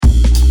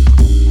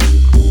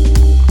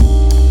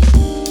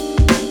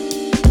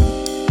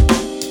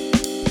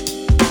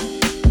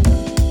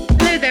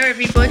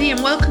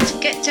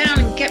Get Down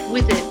and Get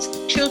With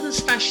It, children's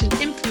fashion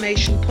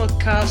information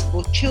podcast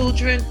for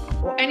children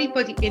or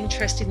anybody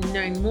interested in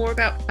knowing more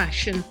about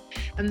fashion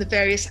and the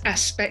various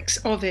aspects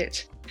of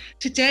it.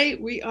 Today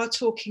we are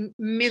talking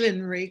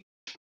millinery.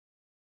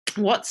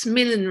 What's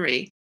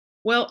millinery?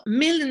 Well,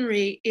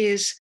 millinery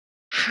is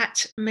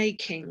hat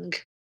making.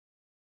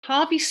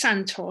 Harvey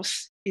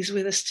Santos is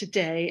with us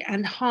today,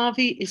 and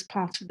Harvey is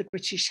part of the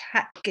British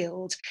Hat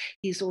Guild.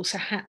 He's also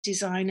Hat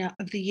Designer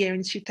of the Year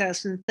in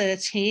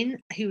 2013.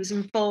 He was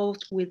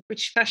involved with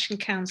British Fashion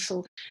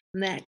Council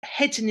and their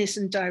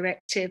Hedonism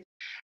Directive,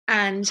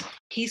 and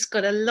he's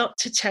got a lot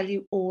to tell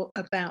you all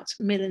about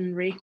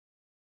millinery.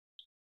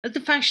 At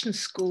the fashion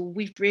school,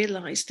 we've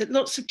realised that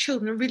lots of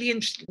children are really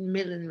interested in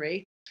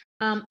millinery,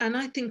 and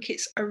I think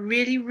it's a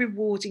really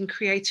rewarding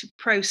creative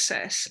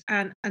process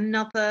and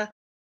another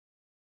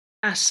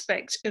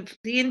aspect of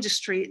the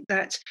industry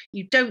that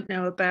you don't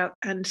know about.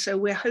 And so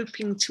we're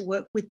hoping to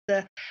work with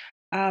the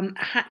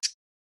hat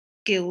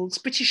guilds,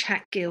 British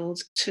Hat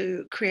Guild,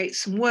 to create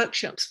some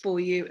workshops for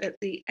you at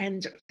the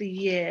end of the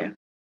year.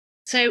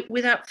 So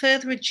without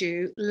further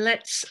ado,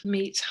 let's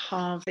meet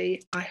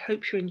Harvey. I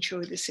hope you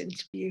enjoy this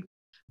interview.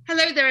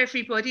 Hello there,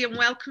 everybody, and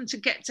welcome to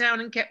Get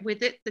Down and Get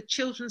With It, the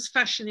Children's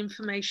Fashion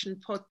Information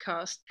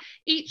Podcast.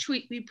 Each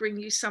week we bring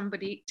you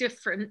somebody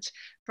different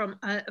from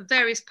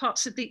various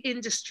parts of the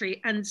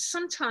industry, and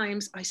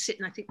sometimes I sit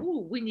and I think,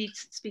 oh, we need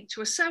to speak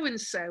to a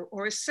so-and-so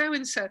or a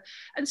so-and-so,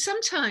 and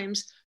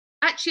sometimes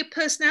actually a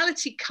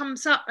personality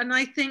comes up and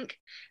I think,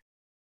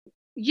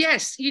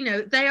 yes, you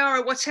know, they are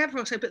a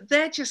whatever, but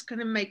they're just going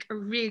to make a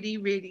really,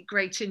 really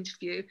great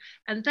interview.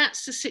 And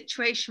that's the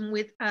situation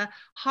with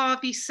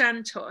Harvey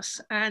Santos.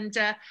 And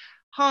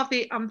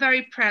Harvey, I'm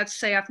very proud to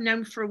say I've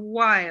known for a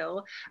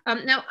while.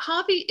 Now,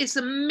 Harvey is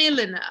a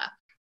milliner.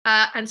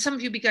 And some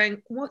of you will be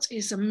going, what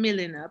is a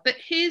milliner? But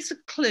here's a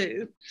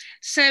clue.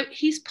 So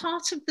he's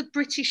part of the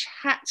British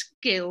Hat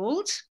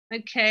Guild.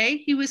 Okay,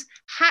 he was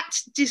Hat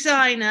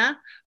Designer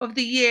of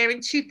the Year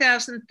in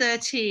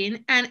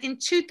 2013. And in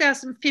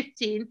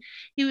 2015,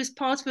 he was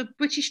part of a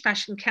British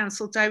Fashion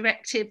Council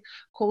directive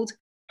called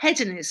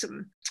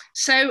Hedonism.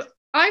 So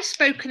I've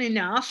spoken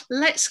enough.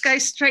 Let's go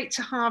straight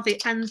to Harvey.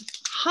 And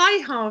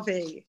hi,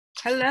 Harvey.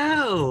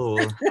 Hello,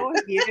 how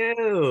are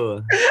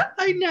you?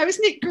 I know,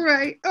 isn't it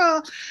great?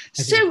 Oh,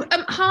 so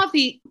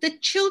Harvey, the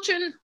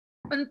children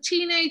and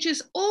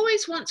teenagers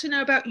always want to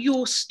know about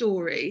your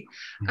story.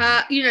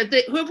 You know,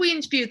 whoever we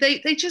interview,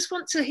 they just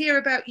want to hear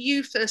about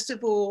you first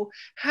of all,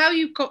 how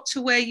you got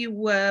to where you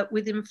were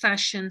within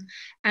fashion,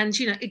 and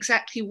you know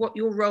exactly what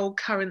your role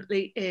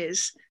currently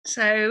is.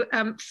 So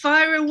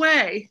fire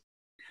away.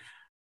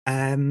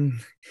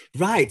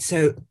 Right.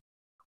 So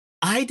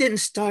I didn't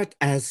start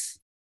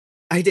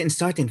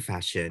in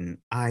fashion.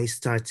 I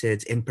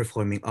started in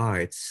performing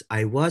arts.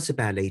 I was a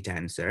ballet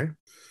dancer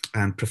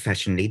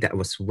professionally. That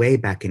was way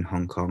back in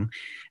Hong Kong.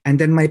 And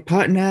then my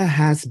partner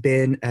has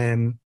been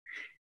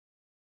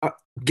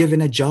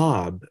given a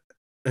job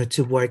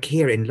to work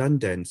here in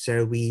London.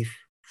 So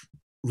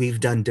we've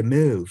done the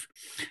move.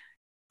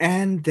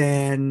 And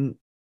then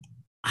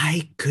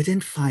I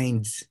couldn't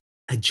find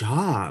a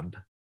job.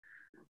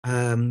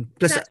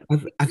 Plus,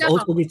 I've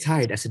also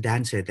retired as a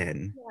dancer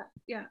then.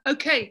 Yeah.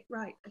 Okay.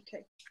 Right.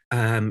 Okay.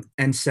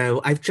 And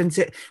so I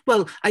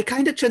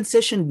kind of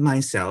transitioned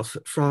myself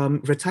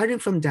from retiring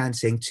from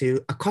dancing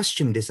to a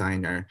costume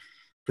designer,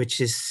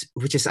 which is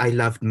I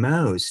loved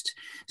most.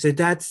 So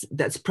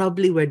that's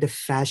probably where the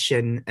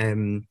fashion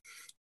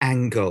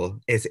angle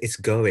is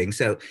going.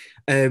 So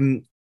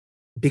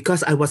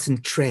because I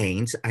wasn't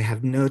trained, I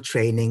have no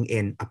training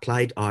in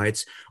applied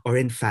arts or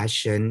in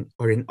fashion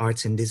or in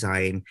arts and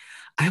design.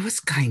 I was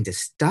kind of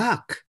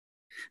stuck.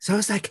 So I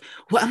was like,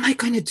 what am I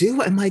going to do?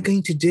 What am I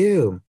going to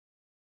do?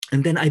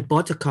 And then I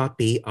bought a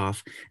copy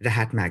of the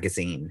Hat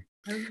magazine.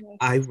 Oh, yes.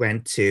 I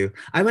went to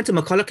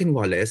McCulloch &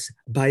 Wallace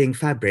buying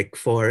fabric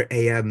for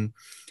a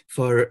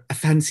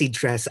fancy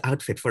dress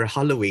outfit for a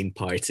Halloween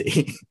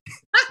party.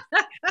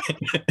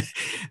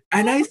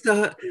 And I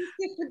thought,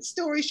 different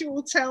stories you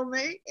will tell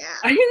me. Yeah.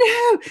 I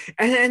know.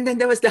 And then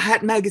there was the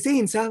Hat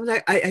magazine. So I was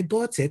like, I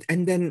bought it.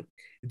 And then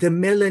the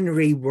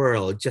millinery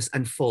world just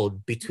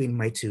unfolded between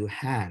my two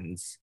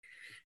hands.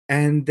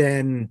 And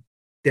then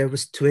there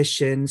was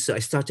tuition. So I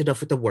started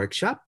off with a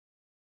workshop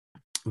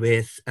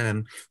with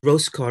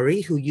Rose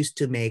Corey, who used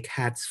to make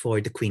hats for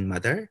the Queen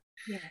Mother.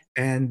 Yeah.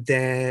 And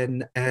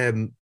then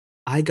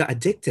I got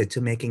addicted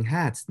to making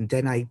hats. And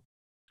then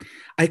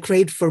I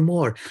craved for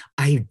more.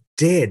 I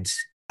did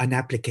an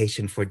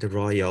application for the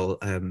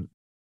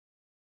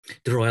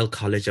Royal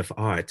College of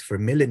Art for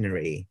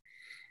millinery.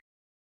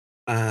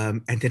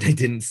 And then I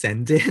didn't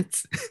send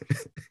it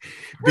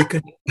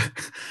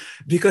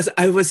because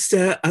I was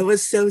so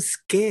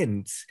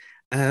skint,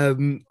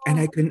 and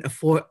I couldn't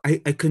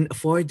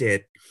afford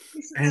it.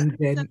 And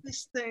then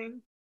this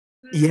thing.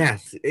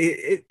 Yes,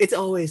 it's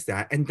always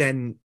that. And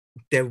then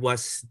there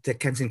was the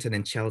Kensington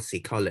and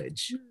Chelsea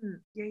College,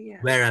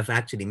 where I've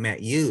actually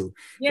met you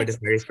for the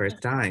very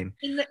first time.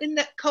 In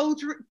that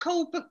cold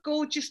but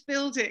gorgeous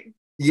building.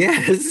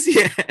 Yes.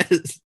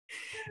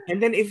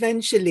 And then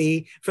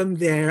eventually from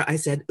there, I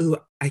said, oh,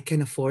 I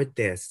can afford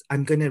this.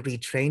 I'm going to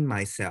retrain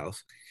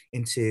myself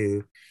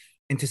into,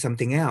 into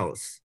something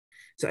else.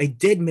 So I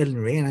did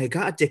millinery and I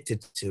got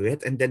addicted to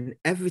it. And then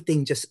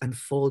everything just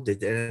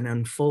unfolded and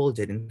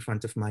unfolded in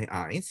front of my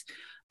eyes.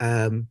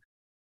 Um,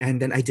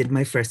 and then I did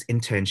my first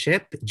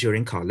internship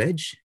during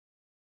college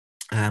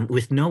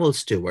with Noel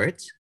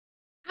Stewart.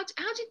 How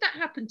did that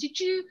happen? Did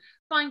you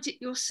find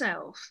it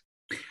yourself?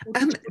 Or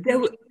There,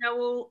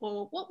 Noel,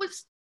 or what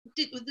was,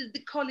 did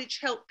the college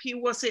help you?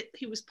 Was it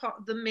he was part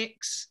of the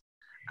mix?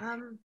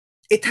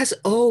 it has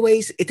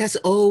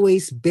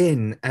always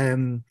been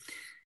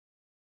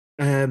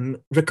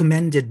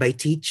recommended by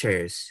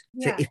teachers.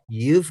 Yeah. So if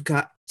you've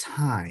got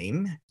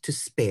time to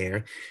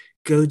spare,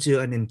 go do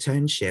an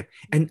internship.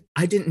 And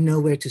I didn't know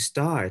where to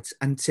start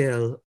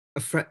until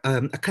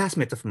a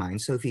classmate of mine,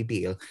 Sophie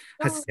Beale,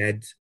 has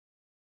said,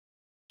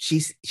 she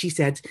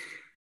said,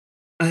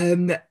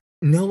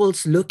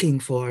 Noel's looking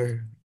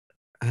for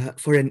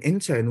an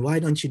intern. Why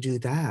don't you do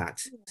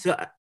that? Yeah. So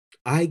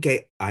I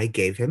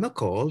gave him a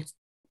call,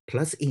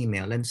 plus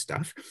email and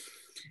stuff.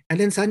 And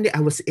then suddenly I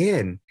was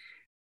in.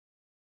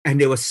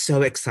 And it was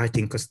so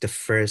exciting because the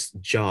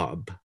first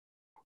job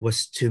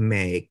was to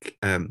make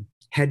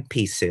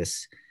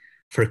headpieces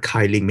for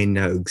Kylie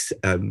Minogue's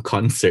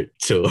concert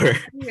tour.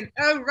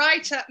 Oh,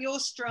 right up your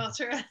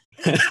strata.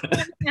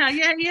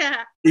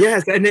 yeah.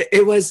 Yes, and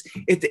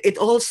it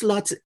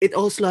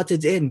all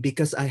slotted in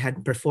because I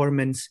had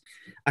performance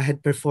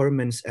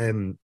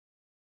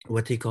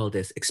what do you call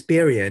this,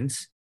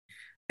 experience.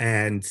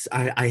 And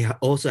I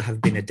also have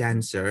been a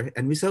dancer,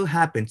 and we so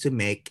happen to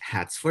make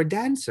hats for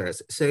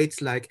dancers. So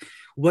it's like,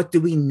 what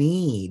do we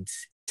need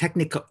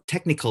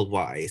technical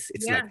wise?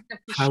 It's like,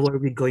 how are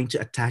we going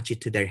to attach it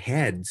to their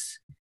heads?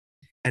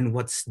 And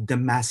what's the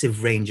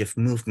massive range of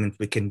movement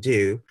we can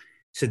do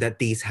so that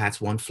these hats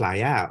won't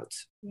fly out?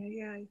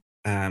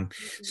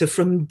 So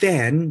from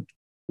then,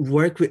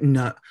 worked with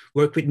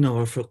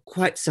Noah for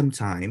quite some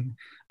time,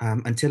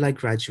 until I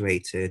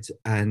graduated,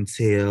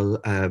 until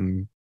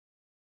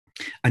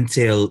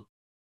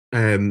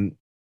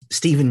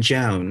Stephen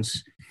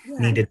Jones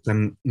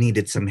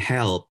needed some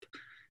help.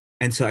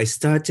 And so I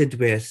started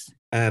with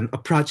a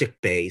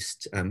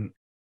project-based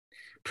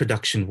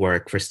production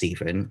work for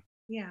Stephen.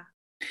 Yeah.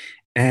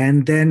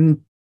 And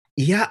then,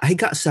 I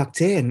got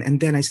sucked in. And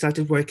then I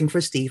started working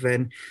for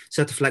Stephen,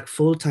 sort of like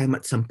full-time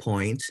at some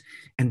point,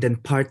 and then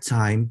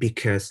part-time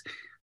because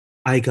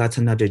I got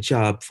another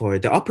job for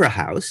the Opera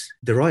House,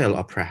 the Royal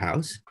Opera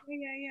House.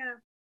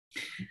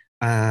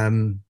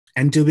 And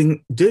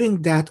doing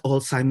that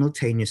all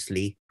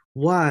simultaneously,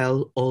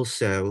 while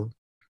also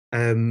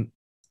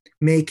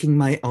making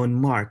my own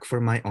mark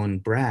for my own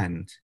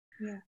brand.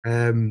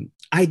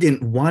 I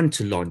didn't want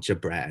to launch a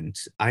brand.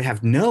 I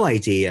have no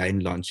idea in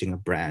launching a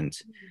brand.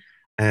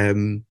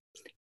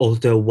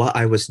 Although what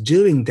I was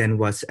doing then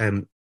was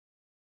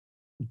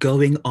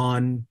going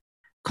on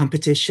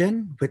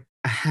competition with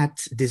a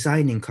hat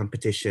designing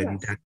competition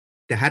that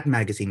the Hat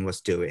Magazine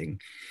was doing.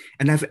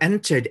 And I've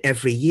entered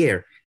every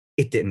year.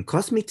 It didn't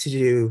cost me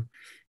to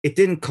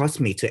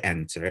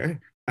enter.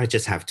 I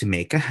just have to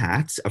make a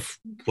hat of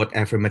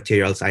whatever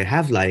materials I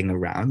have lying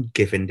around,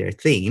 given their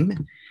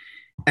theme.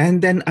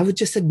 And then I would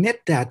just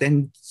admit that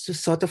and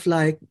just sort of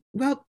like,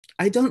 well,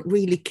 I don't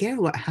really care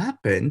what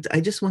happened. I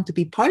just want to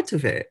be part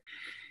of it.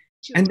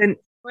 And then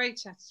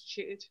great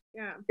attitude.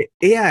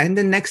 And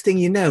the next thing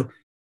you know,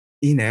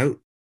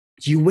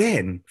 you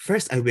win.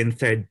 First, I win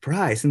third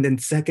prize, and then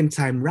second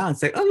time round,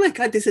 it's like, oh my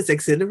God, this is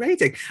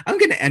exhilarating. I'm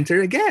going to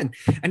enter again.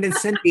 And then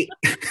suddenly,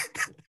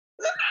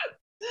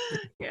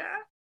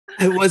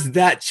 I was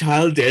that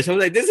childish. I'm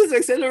like, this is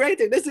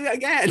exhilarating. This is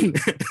again.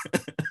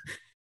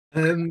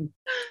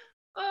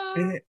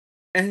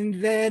 And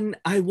then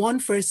I won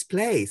first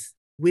place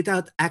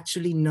without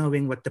actually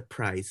knowing what the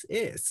prize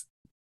is.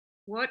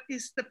 What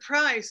is the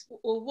prize?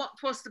 Or what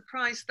was the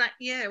prize that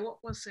year?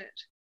 What was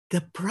it?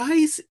 The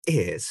prize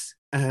is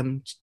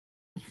to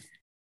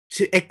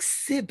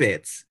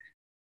exhibit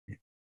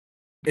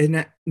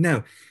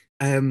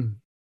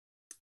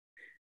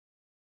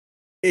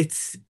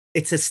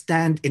it's a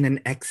stand in an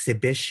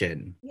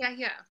exhibition.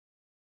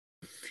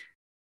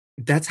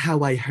 That's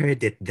how I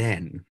heard it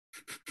then.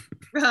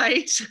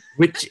 Right.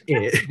 Which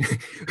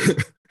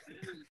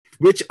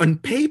on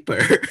paper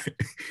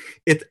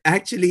it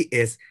actually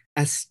is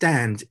a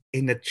stand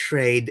in a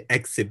trade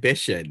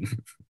exhibition.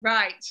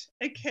 Right.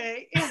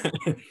 Okay.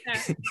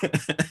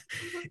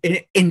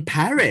 In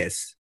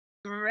Paris.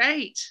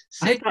 Great.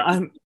 So I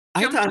thought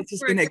I was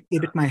just going to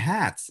exhibit my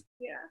hats.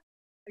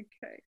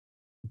 Okay.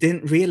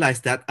 Didn't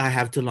realize that I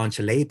have to launch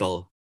a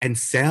label and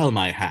sell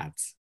my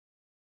hats.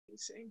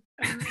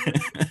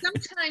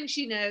 Sometimes,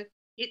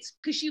 it's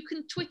because you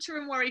can Twitter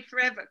and worry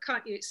forever,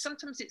 can't you?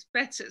 Sometimes it's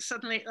better.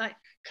 Suddenly it like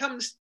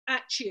comes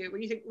at you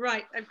when you think,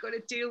 right, I've got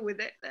to deal with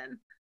it then.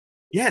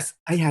 Yes,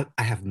 I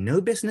have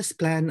no business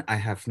plan. I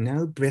have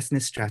no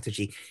business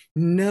strategy,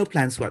 no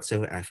plans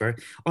whatsoever.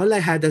 All I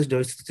had was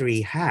those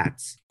 3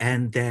 hats.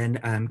 And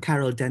then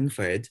Carol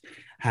Denford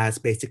has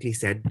basically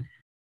said,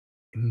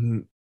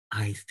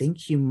 I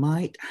think you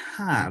might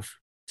have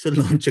to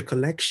launch a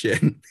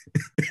collection.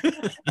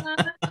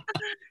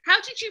 How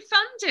did you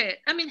fund it?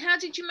 I mean, how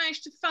did you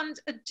manage to fund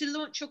to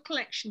launch your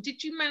collection?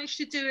 Did you manage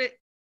to do it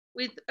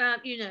with,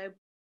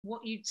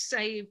 what you'd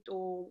saved,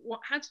 or what?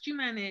 How did you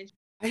manage?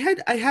 I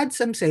had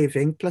some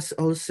saving, plus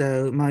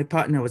also my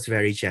partner was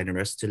very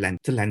generous to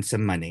lend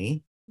some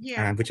money,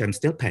 Yeah. which I'm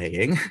still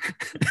paying.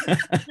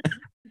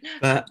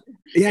 But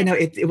yeah, no,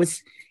 it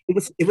was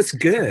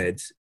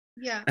good.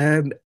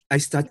 Yeah. I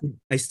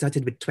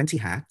started with 20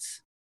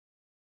 hats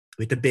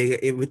with a big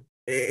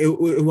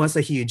it was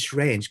a huge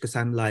range because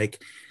I'm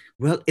like,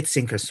 well, it's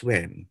sink or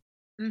swim.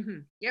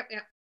 Yep.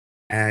 Yep.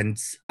 And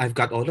I've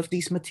got all of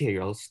these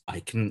materials. I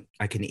can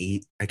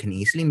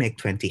easily make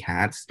 20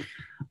 hats.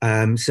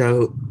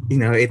 So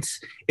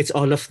it's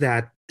all of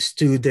that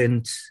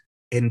student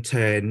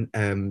intern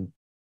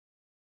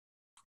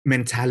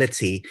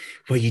mentality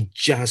where you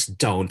just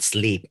don't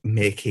sleep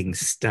making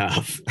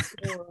stuff.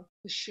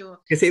 For sure.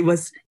 Because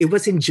it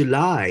was in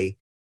July,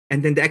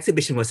 and then the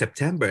exhibition was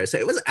September, so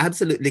it was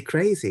absolutely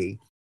crazy.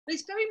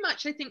 It's very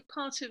much, I think,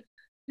 part of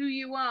who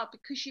you are,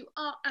 because you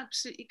are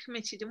absolutely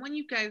committed, and when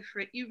you go for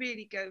it, you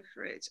really go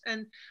for it.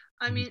 And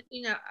I mean,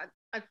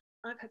 I've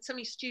had so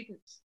many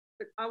students,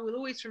 but I will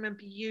always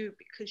remember you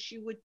because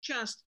you were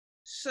just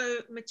so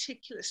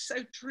meticulous,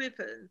 so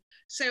driven.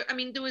 So I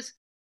mean, there was,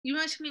 you know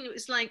what I mean, it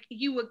was like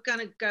you were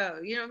gonna go,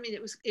 you know what I mean,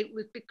 it was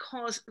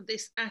because of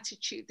this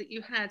attitude that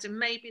you had, and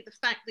maybe the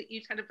fact that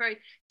you'd had a very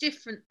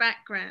different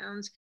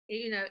background,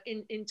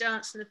 in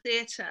dance and the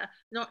theatre,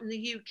 not in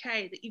the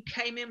UK, that you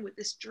came in with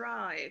this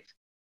drive.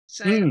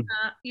 So, Mm.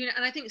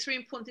 and I think it's very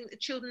important that the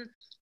children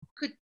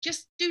could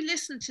just do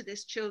listen to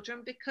this,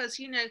 children, because,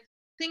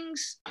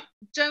 things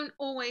don't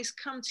always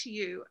come to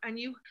you, and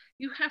you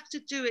have to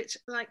do it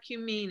like you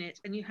mean it,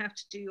 and you have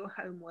to do your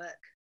homework.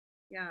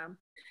 Yeah.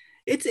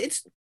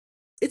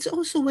 It's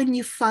also when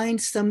you find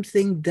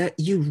something that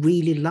you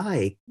really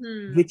like,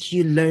 which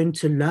you learn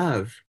to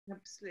love,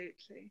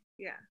 Absolutely.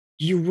 Yeah.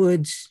 you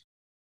would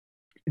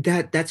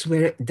that's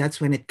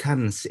when it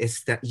comes,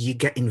 is that you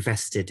get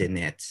invested in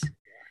it.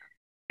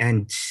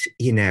 And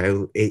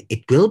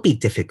it will be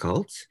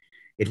difficult,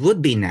 it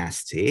would be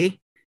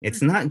nasty,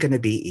 it's not going to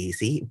be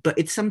easy, but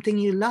it's something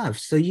you love,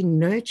 so you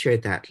nurture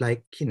that,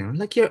 like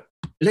you're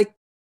like,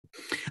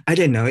 I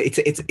don't know.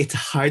 It's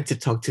hard to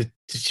talk to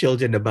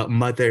children about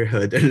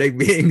motherhood or like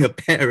being a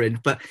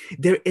parent, but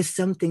there is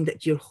something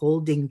that you're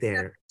holding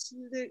there,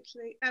 Absolutely,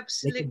 like a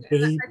absolutely.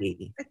 And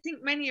baby. I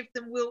think many of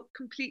them will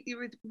completely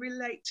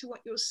relate to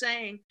what you're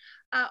saying.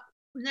 Uh,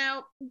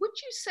 Now, would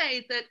you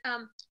say that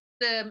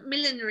the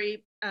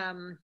millinery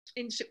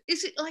industry,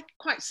 is it like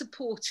quite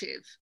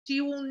supportive? Do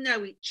you all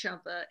know each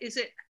other? Is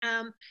it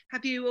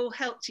have you all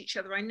helped each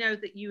other? I know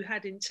that you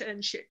had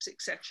internships,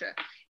 etc.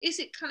 Is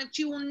it kind of,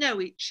 do you all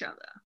know each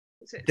other?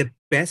 Is it? The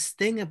best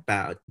thing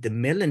about the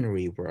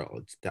millinery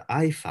world that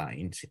I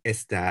find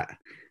is that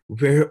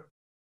we're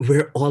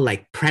we're all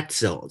like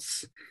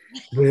pretzels.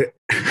 We're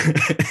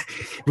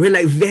we're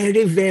like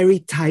very, very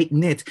tight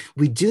knit.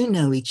 We do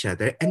know each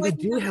other and Oh, I we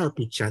didn't do know that. help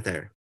each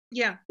other.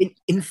 Yeah.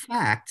 In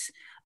fact,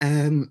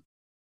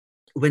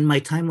 when my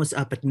time was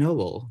up at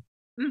Noel,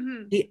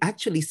 Mm-hmm. he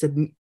actually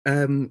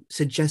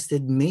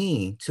suggested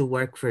me to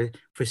work for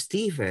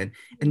Stephen.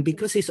 And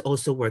because he's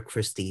also worked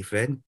for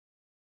Stephen,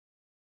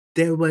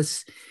 there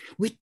was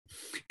we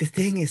the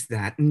thing is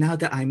that now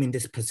that I'm in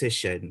this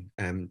position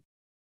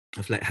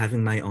of like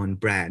having my own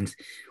brand,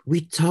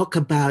 we talk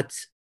about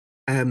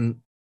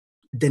um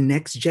the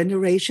next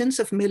generations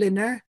of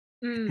milliner,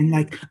 and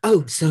like,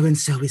 oh, so and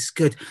so is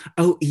good.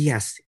 Oh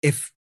yes,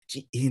 if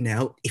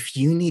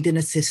you need an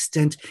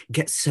assistant,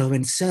 get so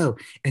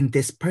and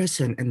this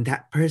person and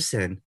that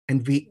person.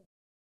 And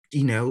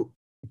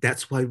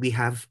that's why we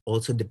have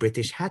also the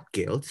British Hat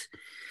Guild,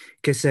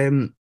 because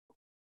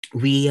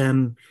we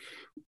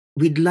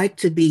we'd like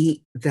to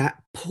be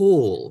that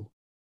pole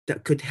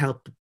that could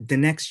help the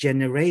next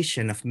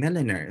generation of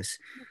milliners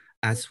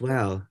as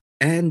well.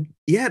 And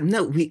yeah,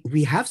 no,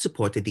 we have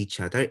supported each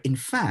other. In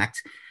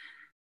fact,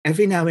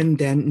 every now and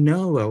then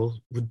Noel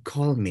would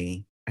call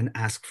me and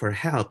ask for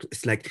help.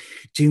 It's like,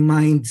 do you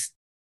mind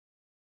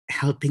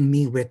helping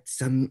me with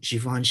some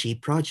Givenchy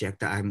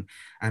project that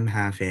I'm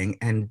having?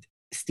 And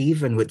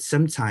Stephen would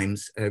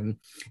sometimes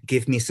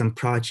give me some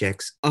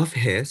projects of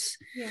his.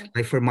 Yeah.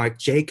 Like for Marc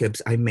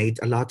Jacobs, I made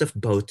a lot of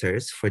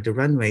boaters for the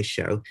runway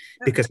show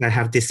because I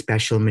have this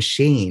special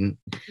machine.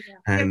 Yeah.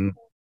 Yeah. Um,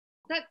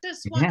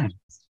 That's one. yeah.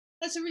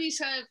 That's a really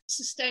sort of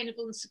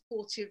sustainable and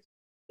supportive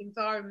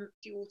environment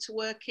for you all to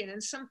work in,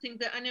 and something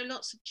that I know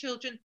lots of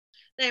children,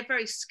 they're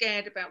very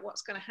scared about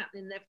what's going to happen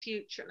in their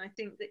future. And I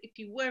think that if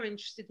you were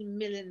interested in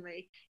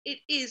millinery, it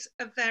is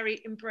a very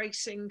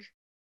embracing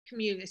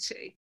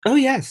community. Oh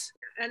yes.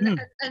 And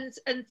Mm.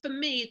 and for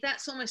me,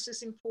 that's almost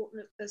as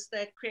important as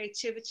their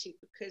creativity,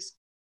 because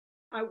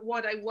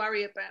what I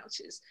worry about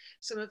is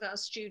some of our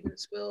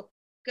students will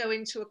go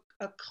into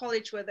a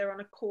college where they're on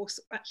a course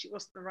that actually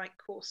wasn't the right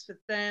course for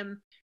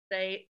them.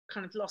 They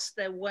kind of lost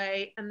their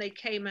way, and they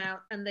came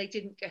out and they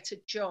didn't get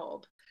a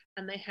job,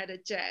 and they had a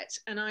debt.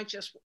 And I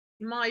just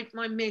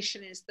my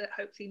mission is that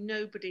hopefully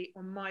nobody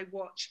on my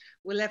watch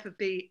will ever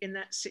be in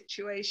that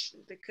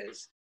situation,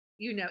 because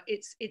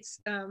it's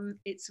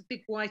a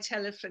big white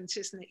elephant,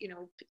 isn't it?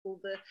 All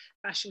the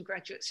fashion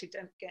graduates who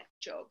don't get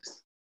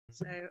jobs.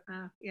 So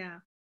yeah.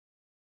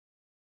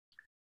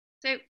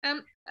 So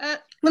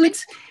well,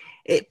 it's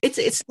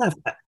tough.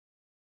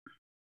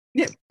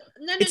 Yeah,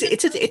 no,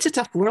 it's a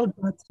tough world.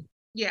 But...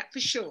 yeah,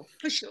 for sure,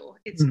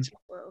 it's a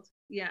tough world.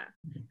 Yeah,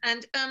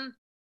 and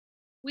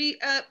we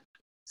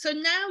so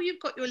now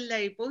you've got your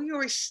label,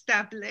 you're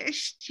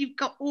established, you've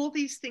got all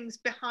these things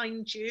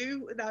behind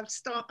you. I've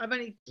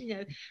only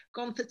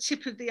gone for the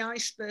tip of the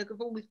iceberg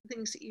of all the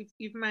things that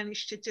you've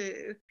managed to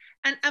do.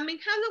 And I mean,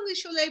 how long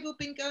has your label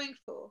been going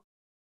for?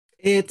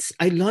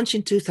 I launched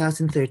in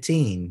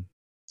 2013.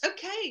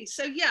 Okay,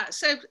 so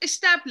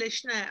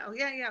established now.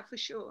 Yeah, for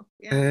sure.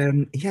 Yeah.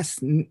 Yes,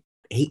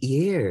 8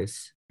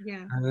 years.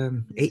 Yeah.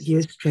 8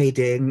 years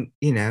trading.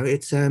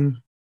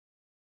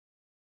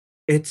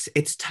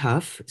 It's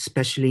tough,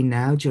 especially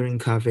now during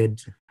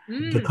COVID,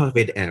 the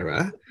COVID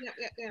era.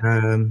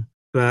 Yeah.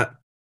 But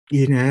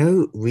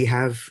we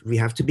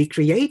have to be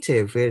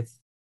creative with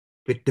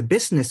the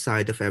business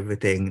side of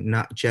everything,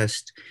 not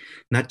just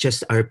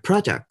our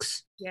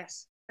products.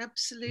 Yes,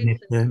 absolutely.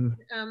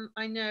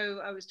 I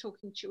know I was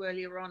talking to you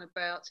earlier on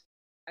about,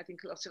 I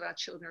think a lot of our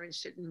children are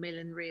interested in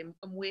millinery, and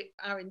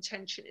our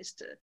intention is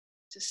to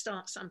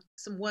start some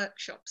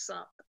workshops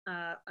up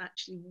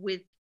actually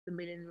with the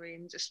millinery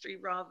industry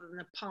rather than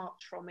apart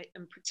from it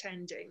and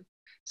pretending.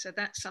 So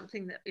that's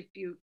something that if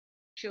you're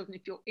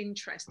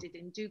interested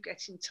in, do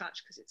get in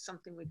touch, because it's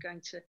something we're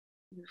going to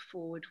move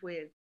forward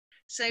with.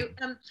 So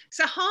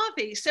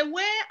Harvey, so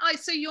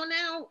you're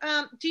now,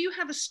 do you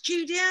have a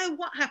studio?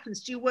 What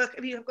happens?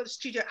 Have you got a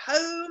studio at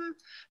home?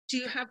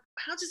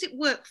 How does it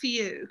work for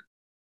you?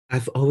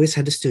 I've always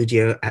had a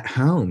studio at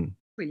home.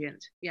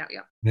 Brilliant. Yeah.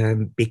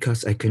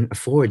 Because I can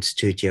afford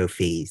studio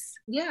fees.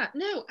 Yeah,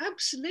 no,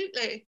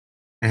 absolutely.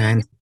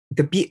 And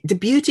the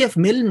beauty of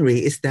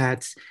millinery is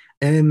that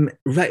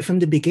right from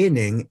the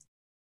beginning,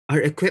 our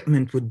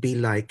equipment would be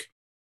like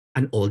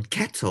an old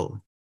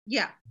kettle.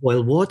 Yeah.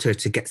 Boil water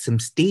to get some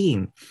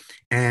steam.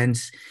 And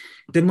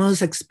the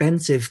most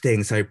expensive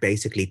things are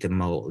basically the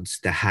molds,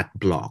 the hat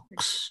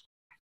blocks.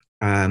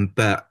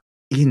 But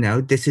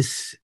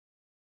this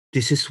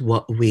is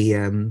what we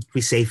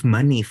save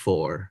money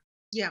for.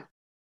 Yeah.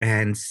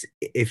 And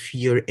if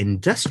you're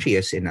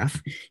industrious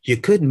enough, you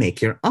could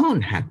make your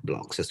own hat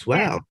blocks as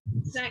well.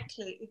 Yeah,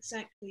 exactly.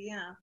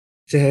 Yeah.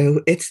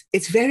 So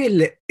there's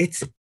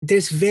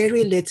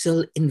very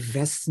little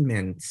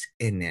investment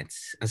in it,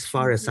 as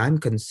far as I'm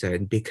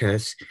concerned,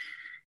 because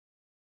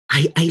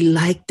I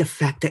like the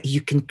fact that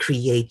you can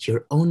create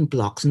your own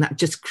blocks, not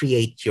just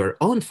create your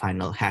own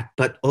final hat,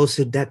 but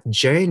also that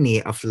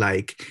journey of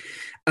like,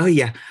 oh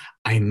yeah,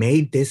 I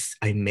made this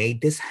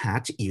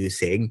hat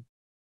using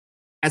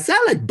a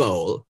salad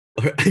bowl,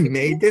 or I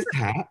made this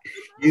hat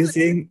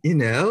using,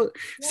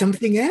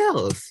 something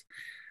else.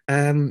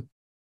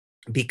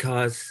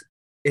 Because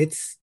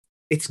it's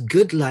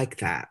good like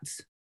that.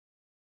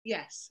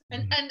 Yes.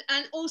 And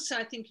also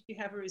I think if you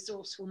have a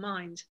resourceful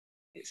mind,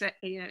 it's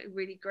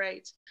really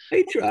great.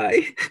 I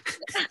try.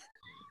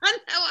 I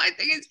know, I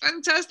think it's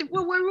fantastic.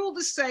 Well, we're all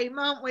the same,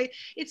 aren't we?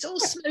 It's all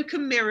smoke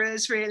and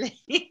mirrors, really.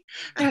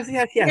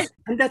 Yes.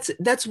 And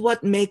that's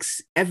what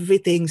makes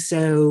everything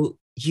so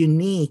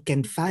unique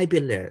and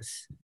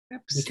fabulous.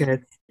 Absolutely.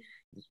 Because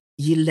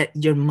you let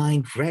your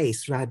mind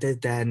race rather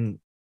than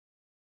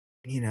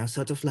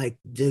sort of like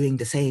doing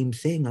the same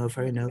thing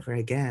over and over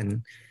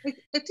again.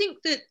 I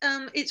think that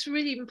it's a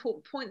really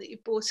important point that you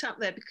brought up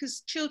there,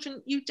 because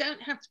children, you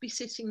don't have to be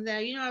sitting there.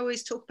 I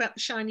always talk about the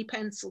shiny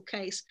pencil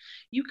case.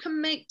 You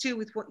can make do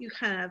with what you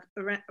have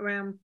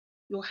around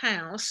your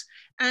house,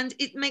 and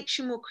it makes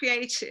you more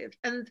creative.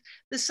 And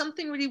there's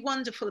something really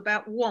wonderful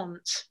about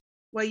want,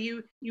 where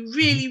you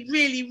really,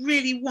 really,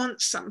 really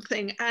want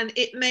something, and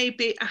it may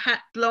be a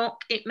hat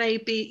block, it may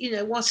be,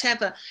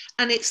 whatever.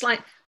 And it's like,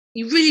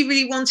 you really,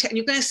 really want it, and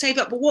you're going to save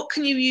up, but what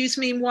can you use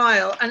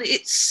meanwhile? And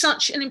it's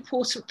such an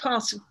important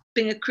part of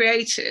being a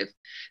creative.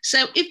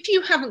 So if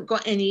you haven't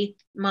got any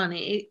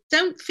money,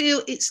 don't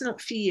feel it's not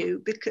for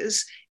you,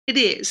 because it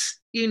is.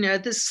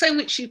 There's so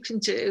much you can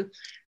do.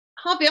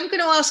 Harvey, I'm going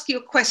to ask you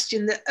a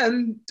question that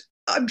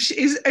I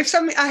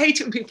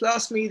hate it when people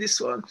ask me this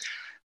one.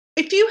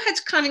 If you had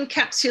to kind of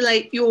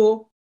encapsulate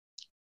your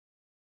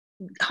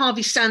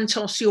Harvey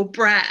Santos, your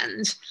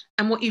brand,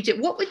 and what you did,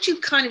 what would you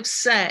kind of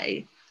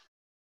say?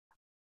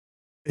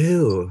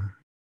 Ooh,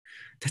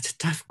 that's a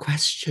tough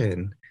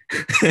question.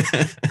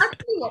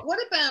 What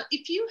about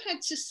if you had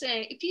to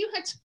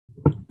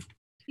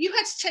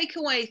take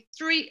away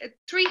three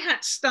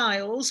hat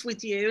styles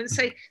with you and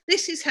say,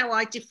 this is how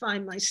I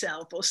define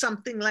myself, or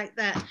something like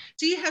that?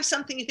 Do you have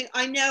something you think,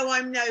 I know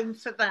I'm known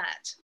for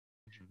that?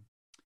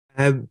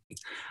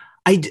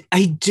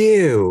 I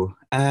do,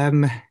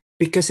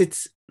 because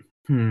it's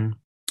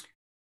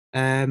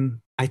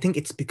I think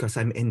it's because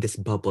I'm in this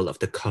bubble of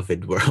the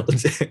COVID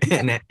world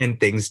and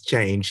things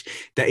change,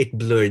 that it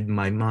blurred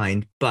my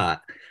mind.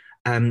 But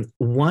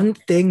One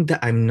thing that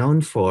I'm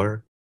known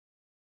for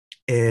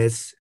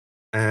is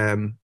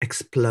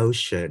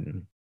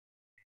explosion.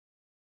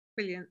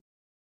 Brilliant.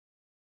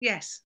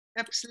 Yes,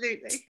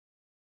 absolutely.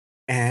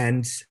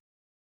 And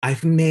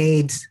I've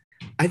made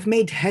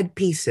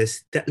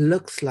headpieces that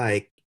looks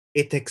like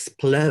it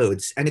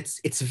explodes, and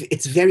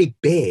it's very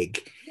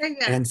big. Yeah,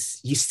 yeah. And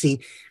you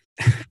see,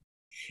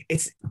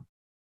 it's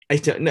I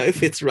don't know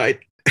if it's right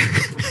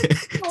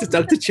to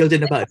talk to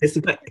children about this,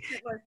 but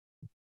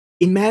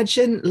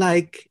imagine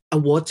like a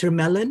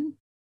watermelon.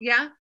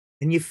 Yeah.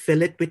 And you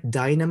fill it with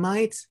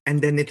dynamite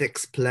and then it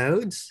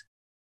explodes.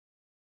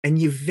 And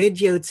you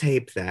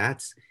videotape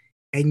that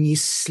and you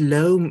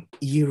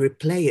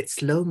replay it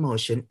slow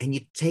motion, and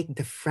you take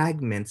the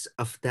fragments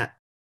of that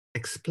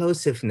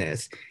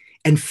explosiveness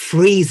and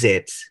freeze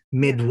it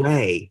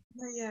midway.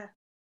 Yeah.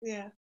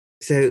 Yeah.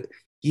 So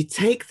you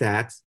take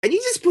that and you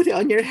just put it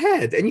on your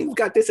head, and you've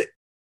got this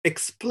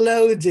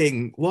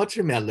exploding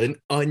watermelon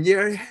on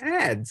your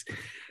head.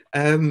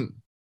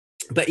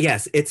 But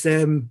yes, it's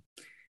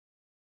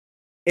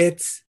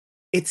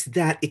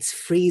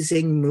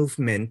freezing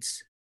movement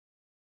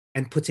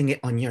and putting it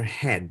on your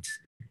head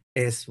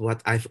is what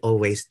I've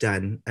always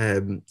done.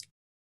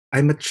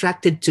 I'm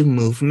attracted to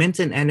movement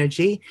and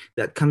energy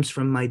that comes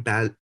from my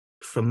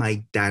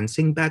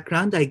dancing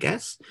background, I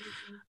guess.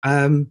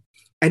 And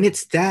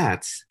it's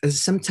that.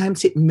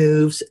 Sometimes it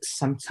moves,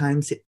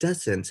 sometimes it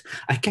doesn't.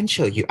 I can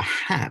show you a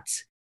hat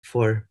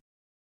for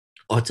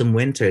autumn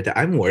winter that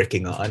I'm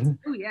working on.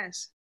 Oh,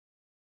 yes.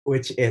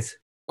 Which is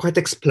quite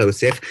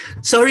explosive.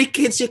 Sorry,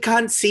 kids, you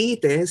can't see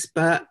this,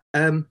 but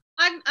I'm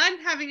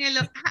having a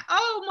look.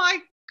 Oh my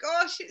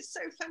gosh, it's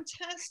so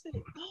fantastic.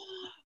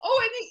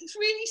 Oh, and it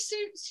really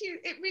suits you.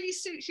 It really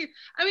suits you.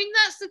 I mean,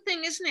 that's the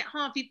thing, isn't it,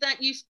 Harvey,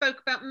 that you spoke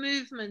about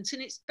movement,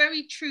 and it's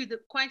very true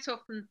that quite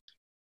often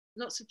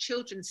lots of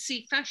children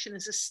see fashion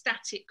as a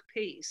static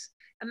piece,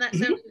 and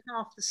that's only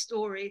half the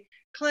story.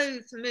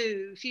 Clothes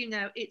move,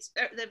 they're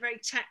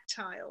very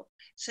tactile.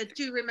 So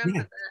do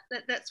remember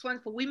that. That's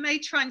wonderful. We may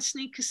try and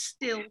sneak a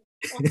still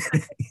on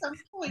at some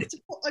point to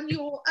put on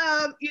your,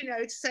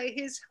 to say,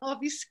 here's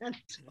Harvey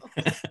Santos.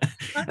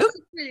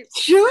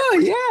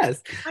 Sure,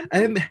 yes.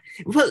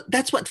 Well,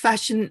 that's what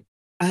fashion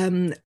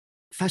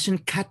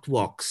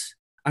catwalks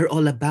are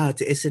all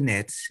about, isn't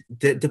it?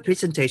 The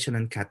presentation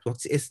on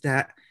catwalks is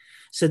that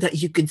so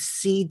that you could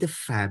see the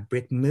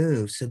fabric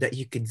move, so that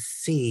you could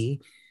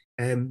see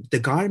the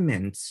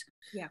garments.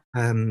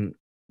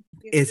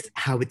 Is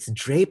how it's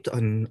draped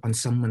on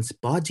someone's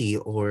body,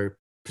 or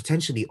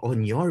potentially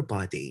on your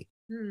body.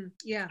 And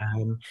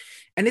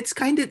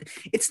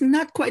it's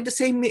not quite the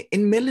same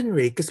in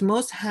millinery, because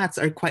most hats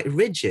are quite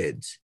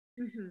rigid,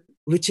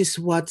 which is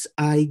what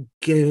I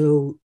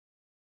go,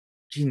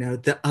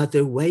 the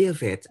other way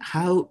of it.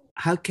 How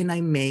can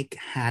I make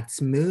hats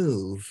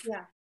move?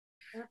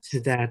 So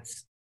that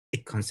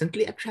it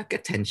constantly attract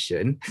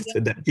attention, so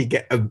that you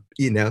get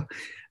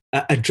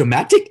a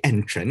dramatic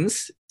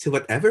entrance to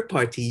whatever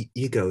party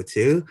you go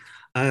to,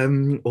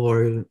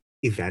 or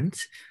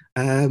event.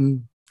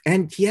 And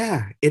I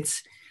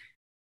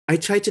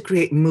try to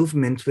create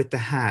movement with the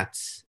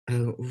hats,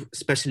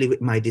 especially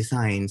with my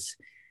designs.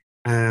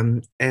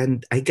 And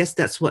I guess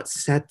that's what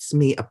sets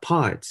me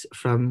apart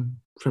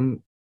from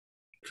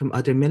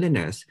other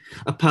milliners,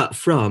 apart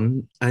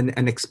from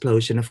an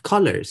explosion of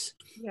colors.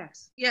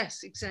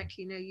 Yes,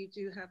 exactly. No, you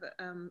do have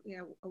a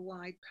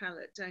wide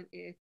palette, don't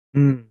you?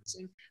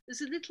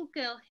 There's a little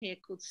girl here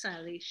called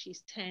Sally.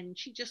 She's 10.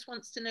 She just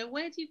wants to know,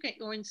 where do you get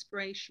your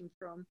inspiration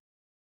from?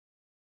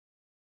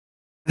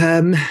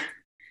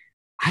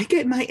 I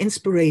get my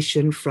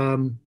inspiration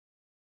from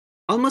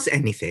almost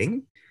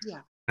anything.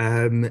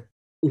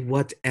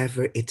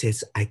 Whatever it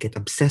is I get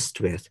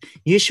obsessed with.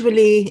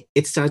 Usually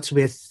it starts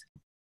with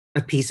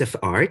a piece of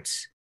art,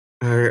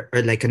 or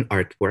like an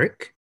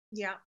artwork.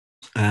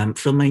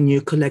 From my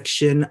new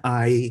collection,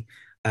 I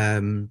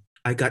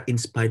got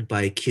inspired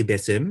by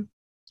Cubism.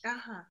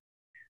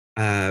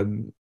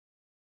 And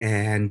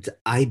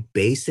I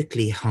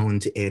basically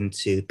honed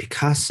into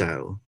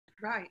Picasso.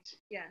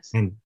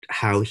 And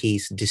how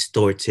he's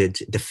distorted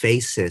the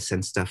faces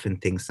and stuff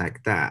and things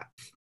like that.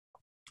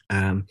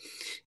 And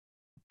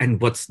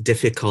what's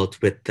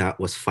difficult with that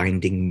was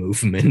finding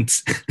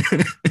movement.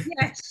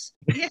 Yes.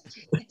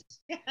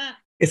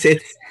 It's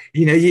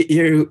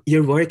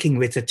you're working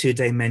with a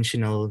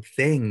two-dimensional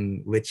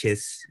thing, which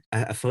is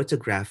a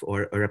photograph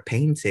or a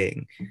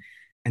painting,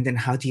 and then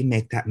how do you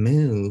make that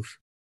move?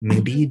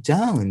 Maybe you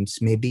don't.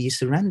 Maybe you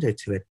surrender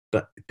to it.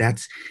 But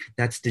that's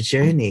the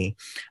journey.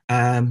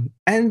 And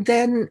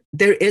then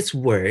there is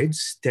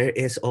words. There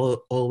is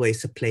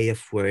always a play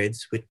of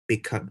words, which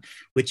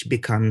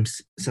becomes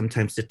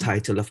sometimes the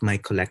title of my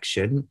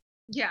collection.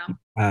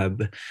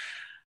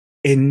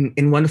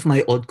 In one of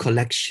my old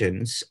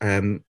collections,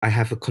 I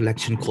have a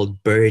collection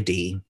called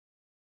Birdie.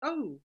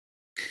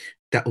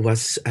 That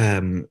was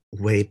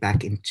way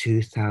back in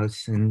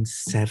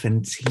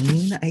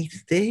 2017, I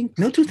think.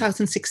 No,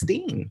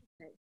 2016.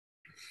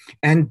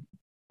 And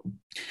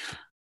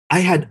I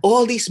had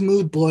all these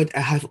mood board.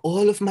 I have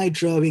all of my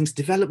drawings,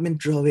 development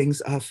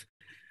drawings of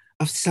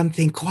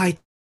something quite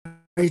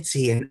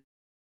artsy,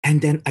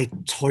 and then I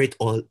tore it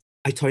all.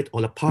 I tore it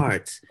all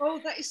apart. Oh,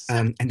 that is so.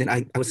 And then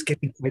I was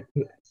getting quite.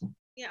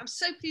 Yeah, I'm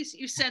so pleased that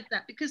you said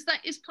that, because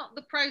that is part of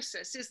the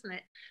process, isn't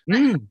it?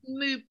 Like Mm,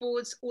 mood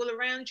boards all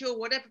around you, or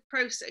whatever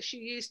process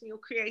you use in your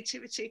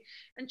creativity.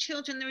 And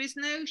children, there is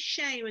no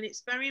shame, and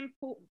it's very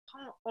important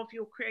part of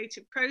your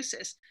creative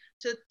process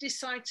to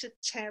decide to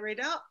tear it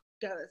up,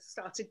 go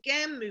start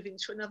again, move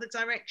into another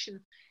direction.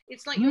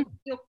 It's like mm,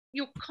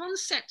 your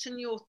concept and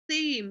your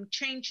theme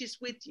changes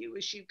with you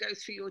as you go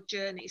through your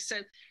journey. So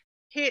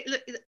here,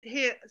 look,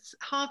 here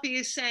Harvey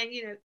is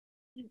saying,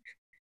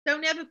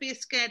 don't ever be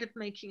scared of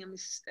making a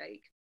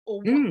mistake, or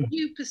what mm.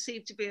 you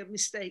perceive to be a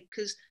mistake,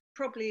 because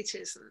probably it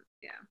isn't.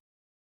 Yeah.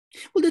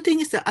 Well, the thing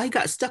is that I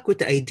got stuck with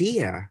the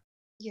idea,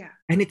 Yeah.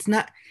 and it's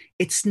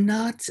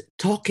not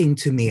talking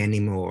to me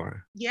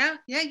anymore. Yeah.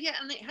 Yeah. Yeah.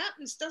 And it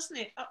happens, doesn't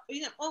it?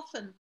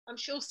 Often, I'm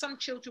sure some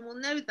children will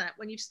know that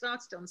when you've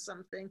started on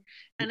something.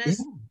 And Yeah.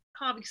 as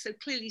Harvey so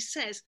clearly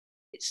says,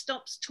 it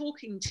stops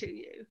talking to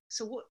you.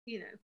 So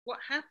what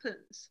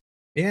happens?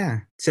 Yeah.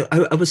 So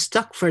I was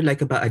stuck for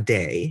like about a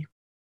day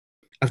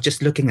of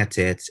just looking at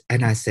it,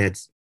 and I said,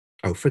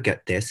 "Oh,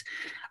 forget this.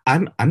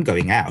 I'm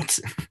going out.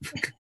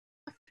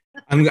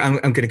 I'm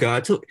gonna go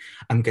out.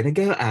 I'm gonna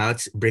go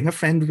out, bring a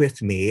friend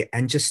with me,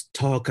 and just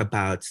talk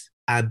about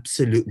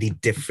absolutely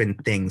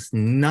different things,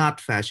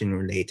 not fashion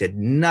related,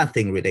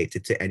 nothing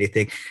related to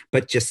anything,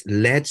 but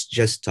let's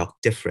just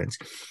talk different."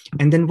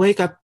 And then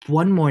wake up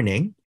one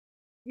morning,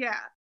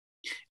 Yeah.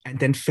 and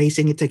then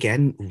facing it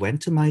again,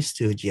 went to my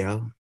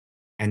studio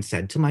and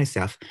said to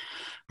myself,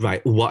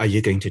 "Right, what are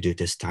you going to do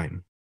this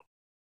time?"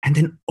 And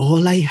then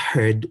all I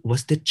heard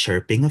was the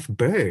chirping of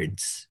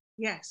birds.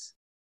 Yes.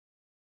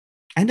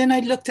 And then I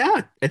looked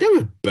out, and there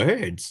were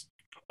birds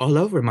all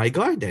over my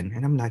garden.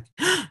 And I'm like,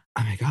 "Oh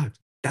my God,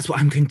 that's what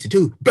I'm going to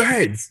do.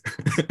 Birds."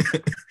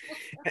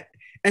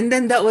 And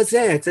then that was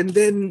it. And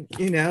then,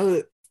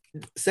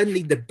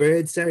 suddenly the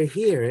birds are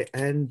here.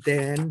 And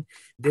then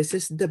this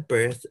is the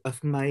birth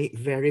of my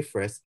very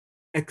first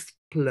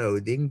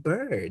exploding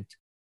bird.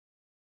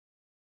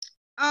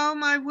 Oh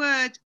my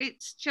word,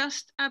 it's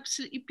just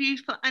absolutely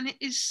beautiful, and it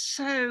is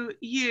so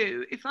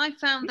you. If I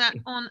found that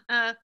on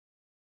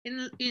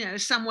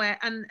somewhere,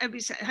 and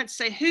everybody had to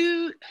say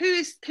who's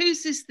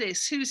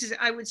this, who's this,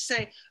 I would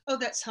say, oh,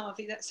 that's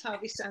Harvey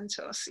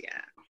Santos.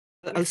 Yeah.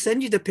 I'll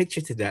send you the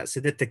picture to that so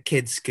that the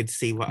kids could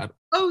see what I'm,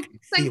 Oh, see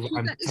thank what you.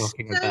 I'm That is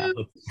talking so about.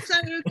 so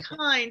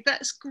kind.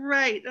 That's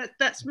great.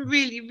 That's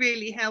really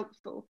really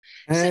helpful.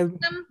 So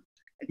Um,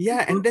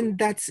 yeah, and then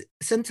that's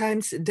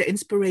sometimes the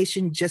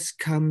inspiration just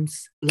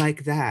comes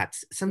like that.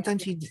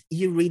 Sometimes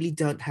you really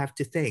don't have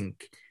to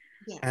think.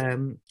 yeah.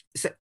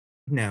 So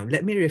no,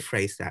 let me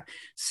rephrase that.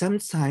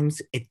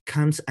 Sometimes it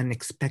comes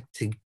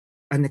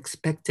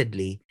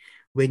unexpectedly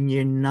when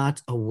you're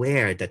not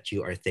aware that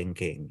you are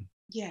thinking.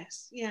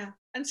 Yes, yeah.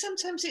 And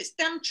sometimes it's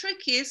damn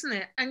tricky, isn't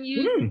it? And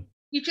Mm,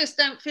 you just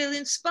don't feel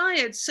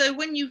inspired. So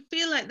when you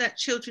feel like that,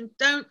 children,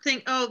 don't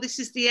think, oh, this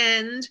is the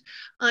end.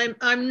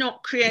 I'm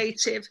not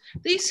creative.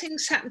 These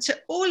things happen to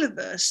all of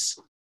us.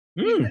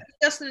 mm. It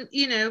doesn't,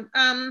 it's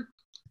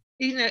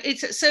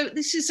so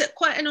this is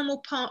quite a normal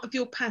part of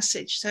your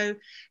passage. So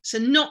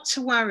not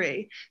to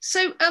worry.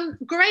 So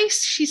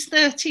Grace, she's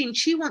 13.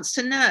 She wants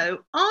to know,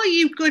 are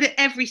you good at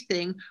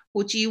everything,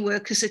 or do you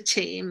work as a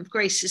team?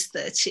 Grace is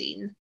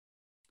 13.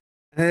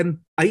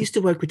 I used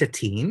to work with a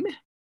team.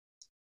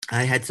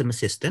 I had some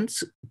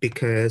assistants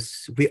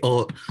because we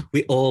all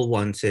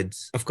wanted,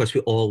 of course,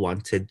 we all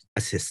wanted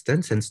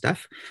assistants and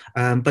stuff.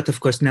 But of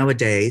course,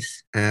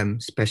 nowadays,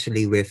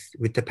 especially with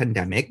the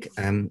pandemic,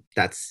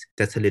 that's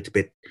a little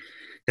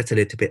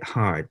bit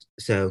hard.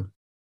 So,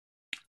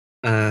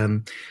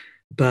 um,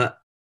 but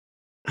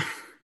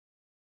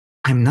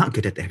I'm not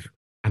good at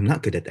I'm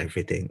not good at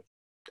everything.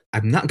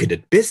 I'm not good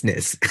at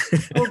business.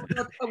 Oh,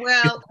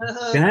 well,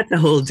 That's a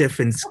whole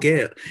different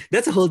skill.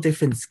 That's a whole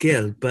different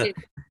skill. But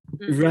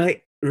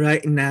mhm.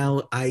 right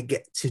now I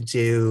get to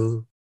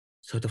do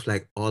sort of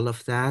like all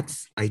of that.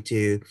 I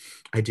do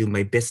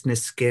my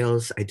business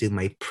skills, I do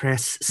my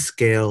press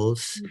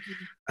skills.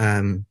 Mhm.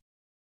 Um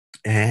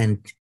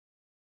and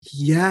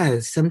yeah,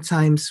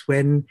 sometimes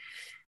when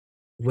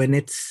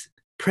it's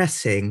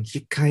pressing,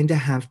 you kind of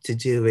have to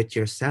do it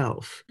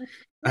yourself. Yes.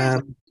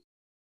 Um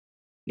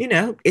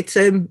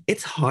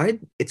it's hard,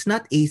 it's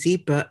not easy,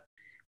 but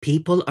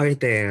people are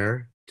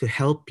there to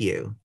help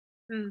you,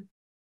 Mm.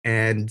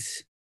 and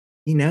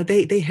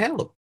they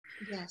help.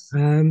 Yes.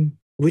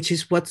 Which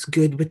is what's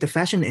good with the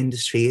fashion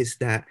industry, is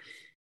that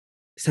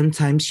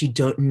sometimes you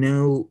don't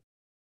know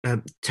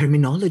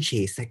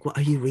terminology. It's like, what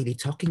are you really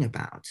talking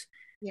about?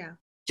 Yeah.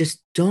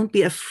 Just don't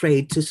be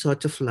afraid to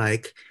sort of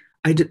like,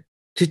 I d-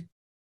 to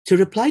to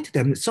reply to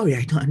them. Sorry,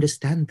 I don't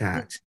understand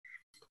Yeah. that.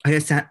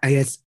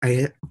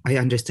 I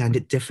understand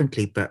it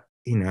differently, but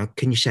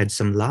can you shed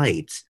some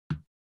light?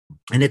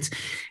 And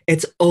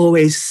it's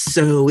always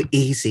so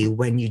easy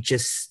when you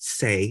just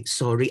say,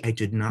 sorry, I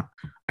did not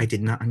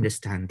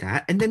understand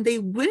that. And then they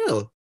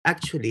will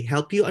actually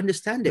help you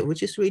understand it,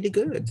 which is really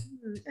good.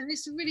 And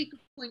it's a really good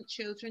point,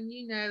 children,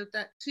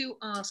 that to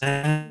ask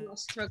Uh, you are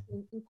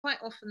struggling. And quite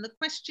often the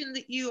question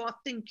that you are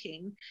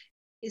thinking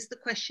is the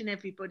question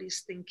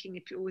everybody's thinking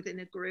if you're within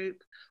a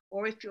group,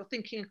 or if you're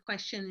thinking a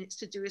question and it's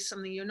to do with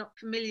something you're not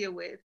familiar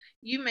with.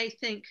 You may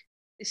think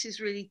this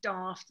is really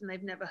daft and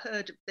they've never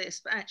heard of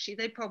this, but actually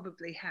they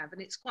probably have.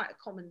 And it's quite a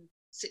common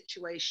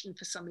situation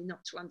for somebody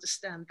not to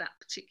understand that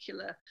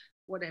particular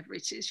whatever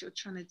it is you're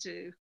trying to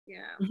do.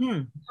 Yeah.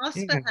 mm-hmm. Ask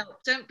for Yeah.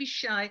 help. Don't be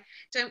shy.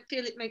 Don't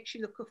feel it makes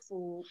you look a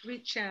fool.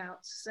 Reach out.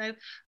 So,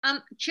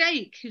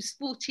 Jake, who's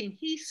 14,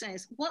 he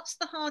says, "What's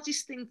the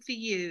hardest thing for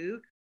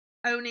you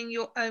owning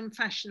your own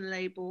fashion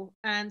label?"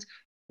 And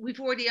we've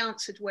already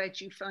answered, where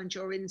do you find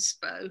your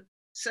inspo?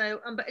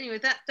 So, but anyway,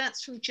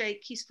 that's from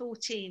Jake. He's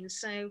 14.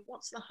 So,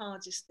 what's the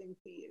hardest thing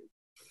for you?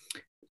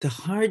 The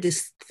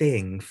hardest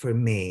thing for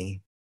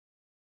me,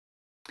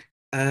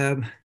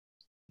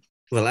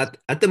 well,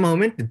 at the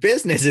moment, the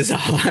business is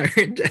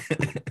hard.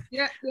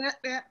 Yeah.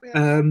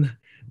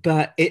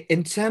 But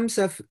in terms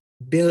of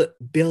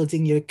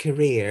building your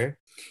career,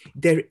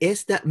 there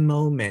is that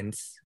moment,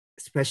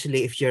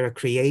 especially if you're a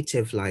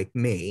creative like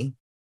me,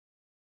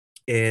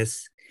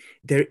 is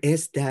there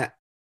is that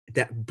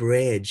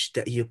bridge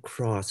that you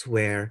cross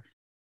where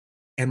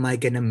am I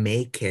gonna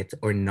make it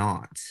or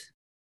not?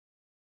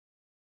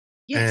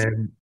 Yes.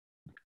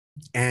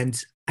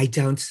 And I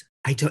don't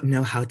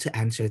know how to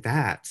answer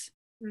that.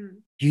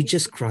 Mm. You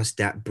just cross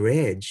that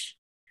bridge.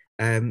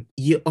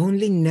 You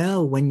only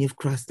know when you've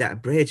crossed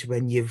that bridge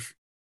when you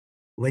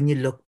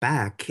look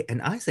back,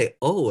 and I say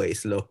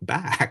always look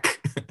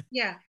back.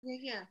 Yeah.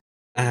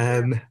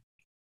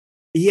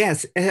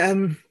 Yes,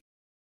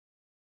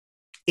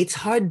 it's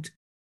hard.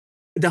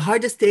 The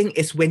hardest thing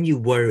is when you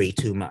worry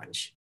too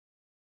much.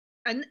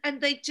 And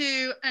they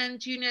do.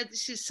 And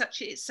this is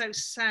it's so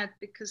sad,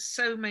 because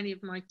so many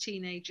of my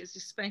teenagers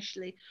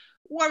especially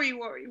worry,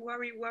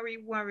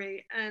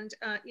 and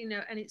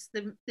and it's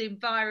the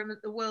environment,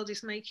 the world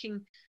is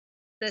making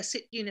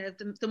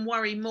them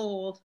worry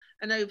more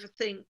and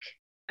overthink.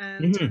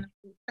 And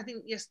I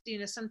think, yes,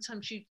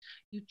 sometimes you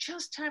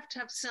just have to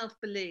have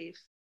self-belief.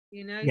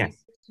 You Yes,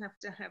 just have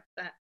to have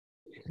that.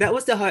 that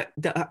was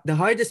the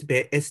hardest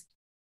bit, is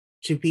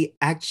to be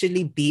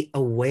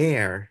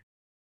aware.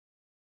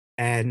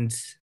 And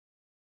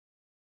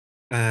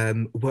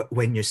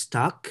when you're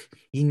stuck,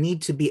 you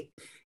need to be,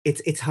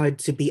 it's hard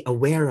to be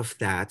aware of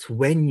that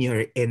when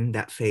you're in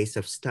that phase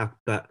of stuck.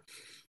 But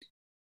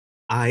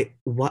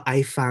what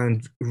I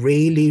found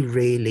really,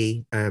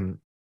 really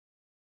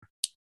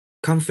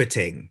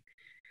comforting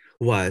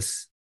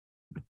was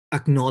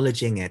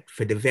acknowledging it.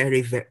 For the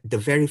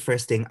very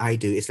first thing I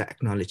do is I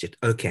acknowledge it.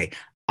 Okay,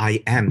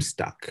 I am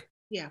stuck.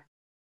 Yeah.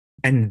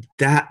 And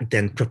that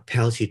then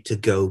propels you to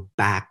go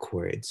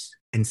backwards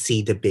and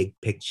see the big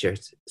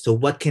pictures. So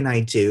what can I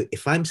do?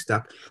 If I'm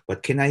stuck,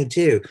 what can I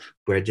do?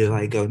 Where do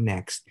I go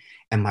next?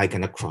 Am I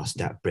going to cross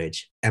that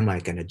bridge? Am I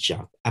going to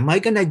jump? Am I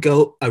going to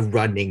go a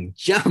running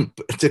jump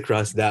to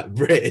cross that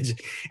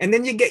bridge? And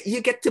then you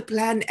get to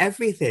plan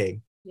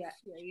everything. Yeah.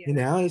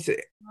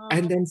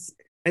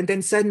 And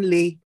then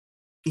suddenly,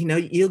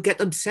 you'll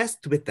get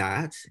obsessed with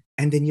that,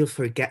 and then you'll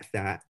forget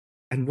that.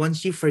 And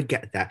once you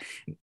forget that,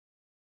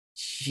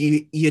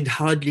 you'd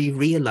hardly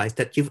realize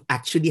that you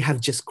actually have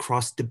just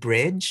crossed the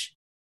bridge.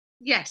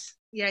 Yes.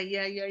 Yeah.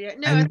 No,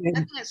 And I then,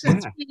 think that's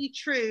really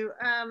true.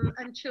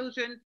 And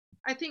children,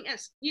 I think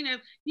that's, you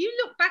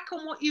look back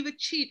on what you've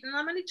achieved, and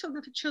I'm only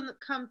talking for children that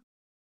come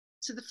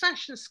to the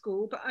fashion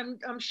school, but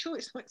I'm sure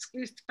it's not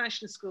exclusive to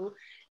fashion school,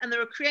 and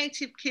there are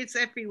creative kids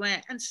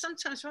everywhere. And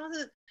sometimes,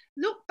 rather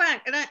look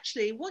back at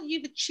actually what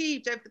you've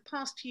achieved over the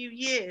past few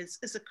years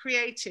as a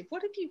creative.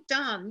 What have you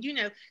done?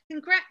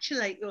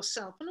 Congratulate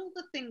yourself on all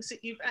the things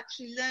that you've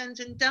actually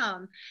learned and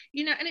done.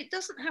 And it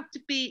doesn't have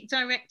to be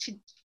directed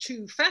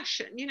to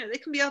fashion. There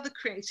can be other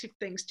creative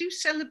things. Do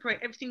celebrate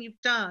everything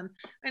you've done.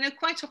 I know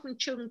quite often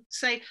children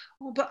say,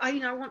 "Oh, but I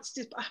want to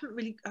do, but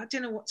I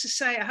don't know what to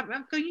say. I'm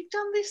going, you've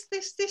done this,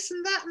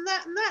 and that, and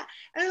that, and that."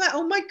 And they're like,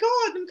 "Oh my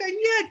God." I'm going,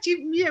 "Yeah, do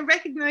you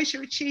recognize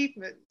your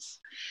achievements?"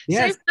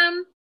 yes.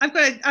 So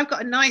I've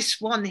got a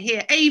nice one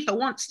here. Ava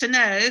wants to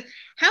know,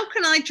 how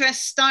can I dress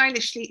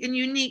stylishly and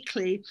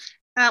uniquely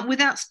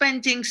without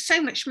spending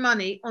so much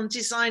money on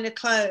designer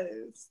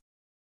clothes?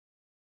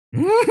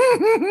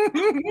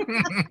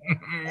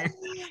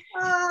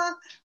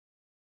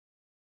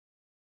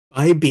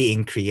 By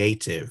being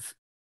creative.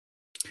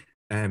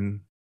 I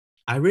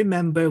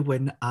remember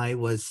when I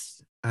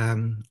was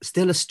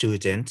still a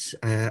student,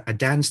 a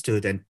dance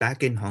student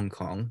back in Hong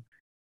Kong,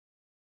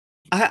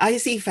 I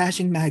see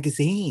fashion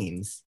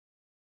magazines,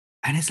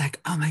 and it's like,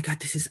 oh my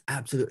God, this is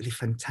absolutely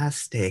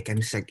fantastic. And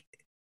it's like,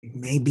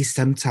 maybe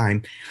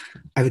sometime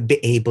I would be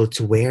able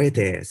to wear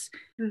this,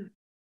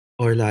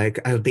 or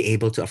like I would be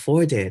able to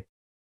afford it.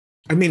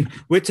 I mean,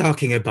 we're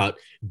talking about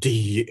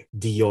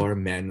Dior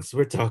men's.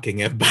 We're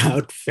talking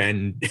about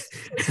Fendi.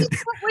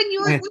 When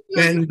you're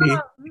Fendi.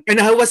 young. And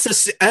I was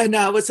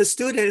a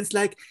student. It's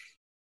like,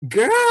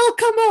 girl,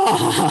 come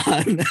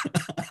on.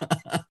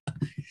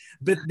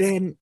 But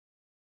then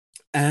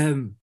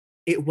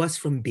it was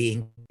from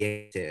being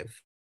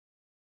creative.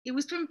 It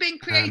was from being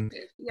creative.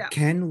 Yeah.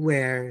 Can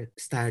wear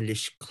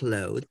stylish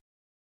clothes.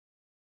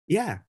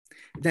 Yeah.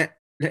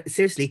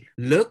 Seriously,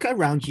 look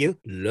around you,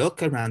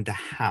 look around the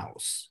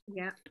house.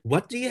 Yeah.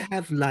 What do you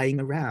have lying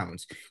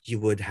around? You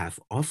would have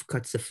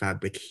offcuts of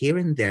fabric here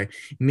and there.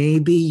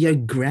 Maybe your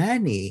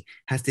granny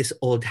has this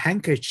old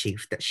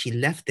handkerchief that she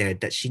left there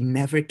that she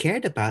never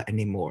cared about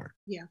anymore.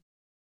 Yeah.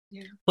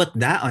 Yeah. Put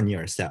that on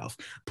yourself.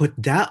 Put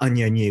that on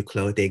your new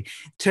clothing.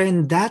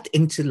 Turn that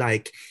into,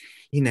 like,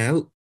 you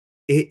know,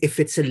 if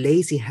it's a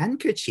lacy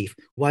handkerchief,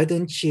 why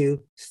don't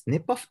you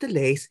snip off the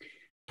lace,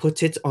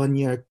 put it on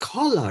your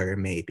collar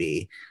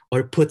maybe,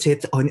 or put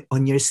it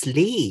on your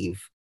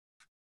sleeve.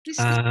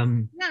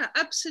 Yeah,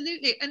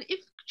 absolutely. And if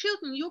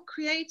children, you're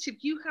creative,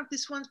 you have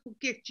this wonderful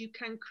gift. You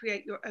can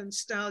create your own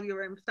style,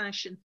 your own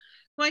fashion.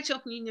 Quite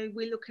often,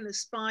 we look and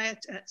aspire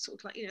to sort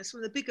of like, some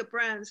of the bigger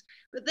brands,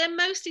 but they're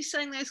mostly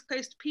selling those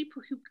clothes to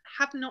people who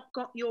have not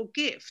got your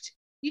gift.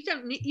 You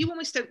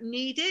almost don't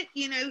need it.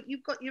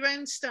 You've got your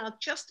own style.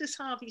 Just as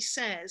Harvey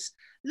says,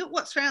 look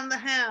what's around the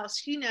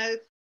house,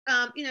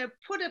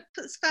 put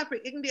this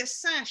fabric. It can be a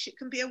sash, it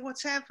can be a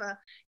whatever.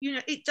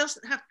 It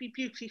doesn't have to be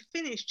beautifully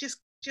finished.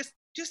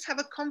 Just have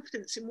a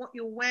confidence in what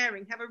you're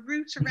wearing. Have a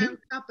route around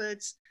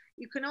cupboards.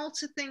 You can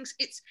alter things.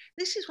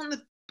 This is one of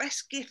the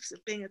best gifts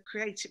of being a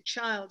creative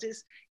child.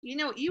 Is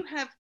you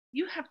have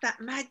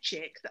that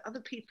magic that other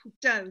people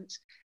don't,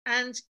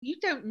 and you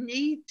don't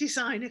need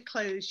designer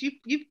clothes.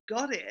 You've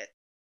got it.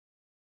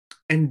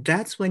 And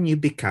that's when you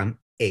become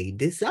a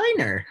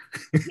designer.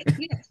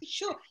 Yeah, for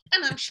sure.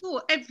 And I'm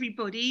sure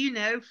everybody,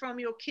 from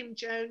your Kim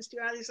Jones to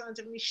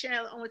Alexander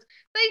Michelle onwards,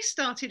 they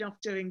started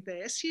off doing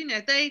this. It's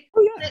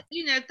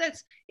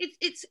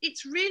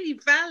really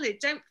valid.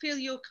 Don't feel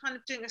you're kind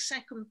of doing a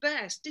second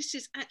best. This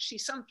is actually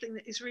something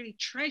that is really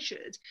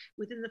treasured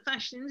within the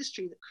fashion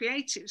industry. That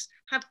creatives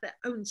have their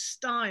own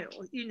style.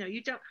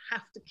 You don't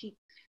have to keep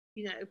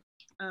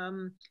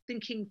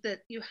thinking that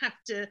you have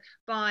to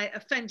buy a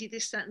Fendi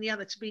this, that, and the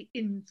other to be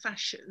in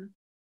fashion.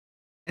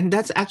 And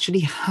that's actually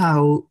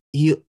how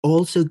you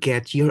also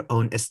get your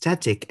own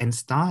aesthetic and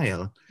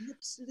style.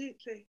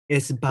 Absolutely.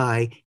 Is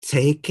by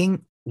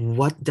taking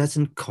what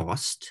doesn't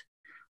cost,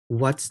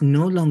 what's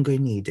no longer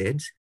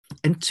needed,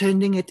 and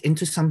turning it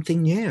into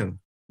something new.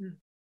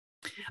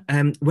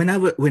 When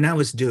I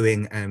was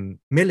doing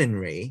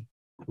millinery,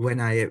 when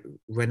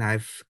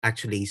I've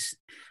actually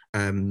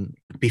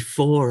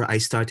before I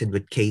started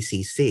with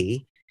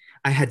KCC,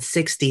 I had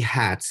 60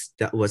 hats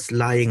that was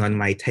lying on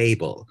my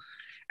table,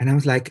 and I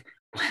was like,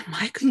 what am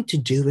I going to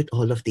do with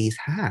all of these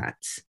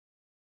hats?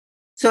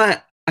 So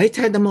I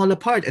turned them all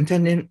apart and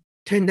turned them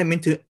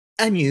into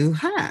a new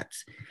hat.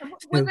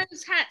 Were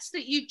those hats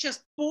that you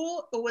just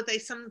bought, or were they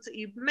some that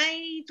you've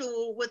made,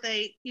 or were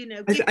they,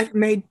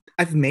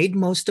 I've made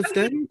most of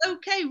them.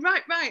 Okay,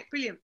 right,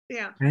 brilliant.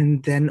 Yeah.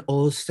 And then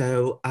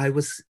also I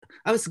was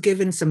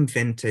given some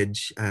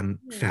vintage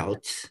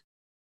felt.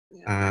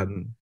 Yeah.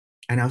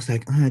 And I was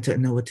like, I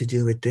don't know what to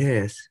do with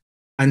this.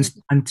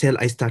 Until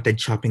I started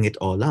chopping it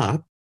all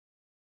up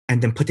and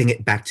then putting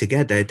it back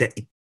together, that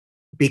it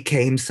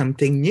became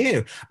something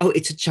new. Oh,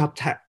 it's a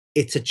chopped up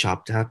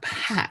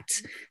hat,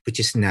 which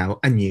is now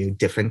a new,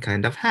 different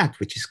kind of hat,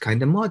 which is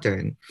kind of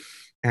modern.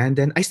 And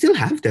then I still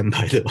have them,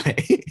 by the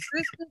way.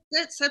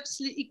 That's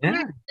absolutely great.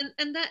 Yeah.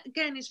 And that,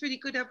 again, is really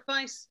good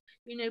advice,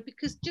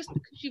 because just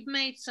because you've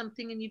made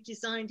something and you've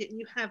designed it and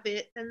you have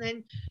it, and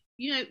then,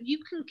 you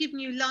can give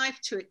new life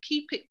to it,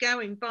 keep it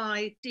going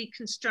by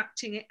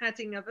deconstructing it,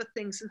 adding other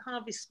things. And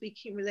Harvey's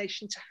speaking in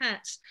relation to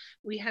hats.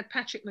 We had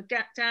Patrick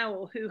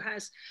McDowell, who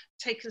has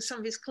taken some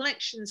of his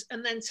collections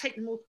and then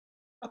taken them all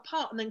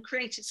apart and then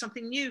created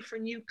something new for a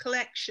new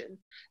collection.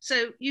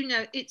 So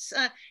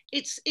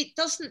it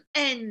doesn't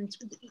end.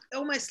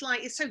 Almost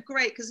like, it's so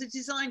great because the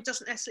design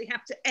doesn't necessarily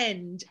have to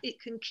end. It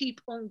can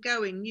keep on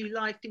going, new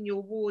life in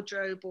your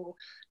wardrobe or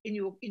in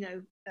your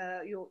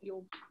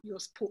your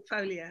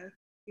portfolio.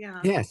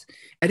 Yeah. Yes,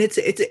 and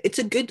it's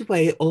a good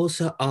way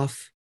also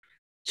of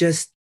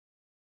just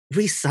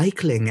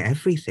recycling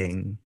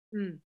everything.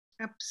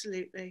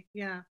 Absolutely.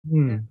 Yeah.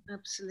 Yeah,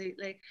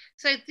 absolutely.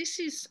 So this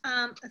is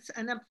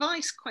an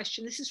advice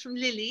question. This is from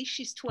Lily.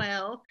 She's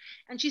 12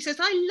 and she says,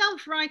 I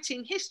love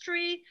writing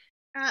history.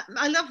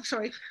 I love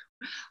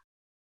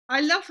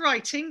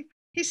writing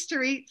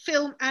history,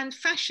 film and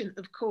fashion,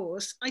 of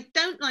course. I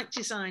don't like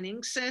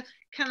designing. So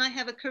can I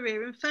have a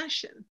career in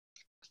fashion?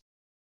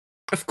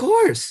 Of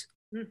course.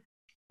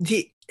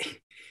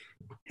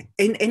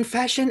 In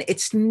fashion,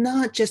 it's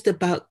not just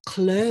about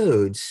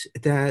clothes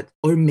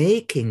or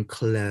making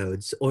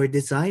clothes or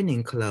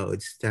designing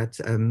clothes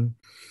that's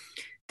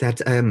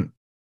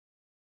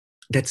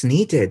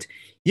needed.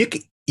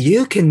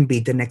 You can be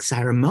the next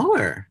Sarah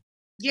Moore,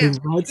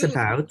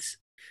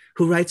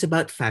 who writes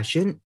about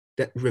fashion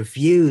that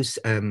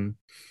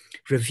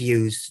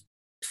reviews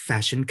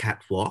fashion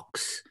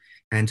catwalks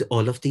and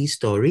all of these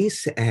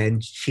stories.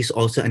 And she's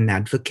also an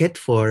advocate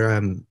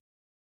for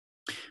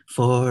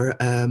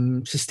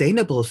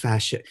sustainable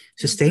fashion,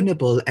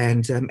 sustainable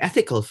and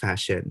ethical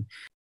fashion.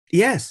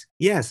 Yes,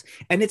 yes.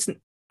 And it's,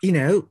 you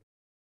know,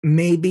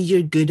 maybe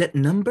you're good at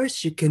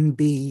numbers. You can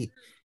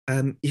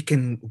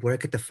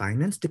work at the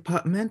finance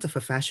department of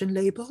a fashion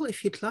label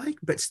if you'd like,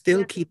 but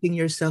still Yeah. keeping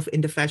yourself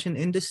in the fashion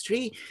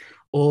industry,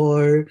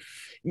 or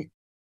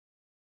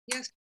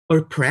Yes,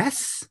 or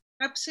press.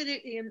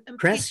 absolutely. And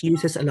Press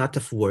uses a lot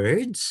of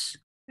words.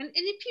 And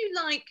if you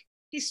like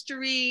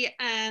history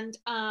and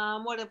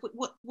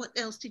what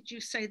else did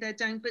you say there,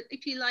 Dan? But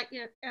if you like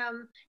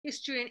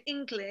history and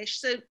English,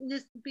 so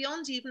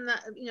beyond even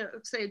that,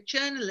 say a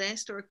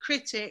journalist or a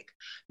critic,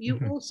 you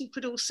also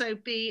could also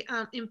be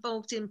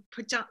involved in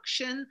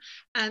production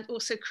and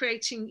also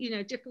creating,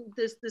 different.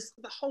 There's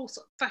the whole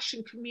sort of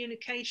fashion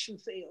communication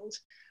field.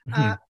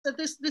 So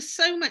there's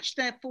so much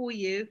there for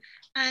you,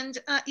 and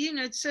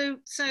so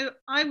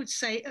I would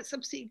say it's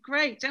absolutely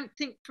great. Don't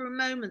think for a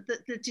moment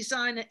that the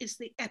designer is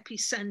the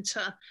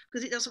epicenter,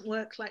 because it doesn't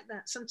work like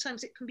that.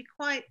 Sometimes it can be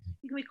quite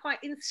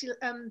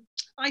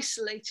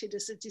isolated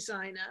as a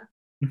designer.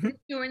 If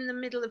you're in the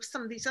middle of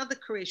some of these other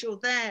careers, you're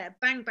there,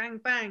 bang, bang,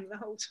 bang, the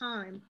whole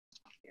time.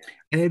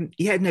 No,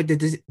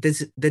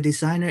 the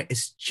designer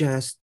is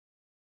just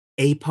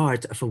a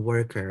part of a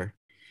worker.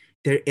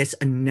 There is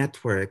a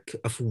network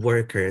of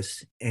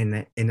workers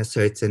in a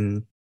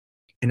certain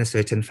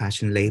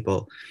fashion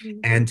label,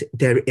 and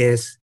there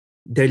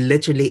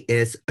literally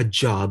is a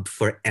job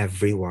for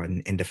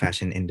everyone in the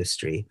fashion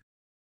industry.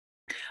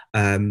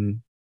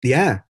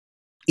 Yeah,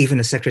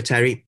 even a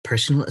secretary,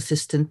 personal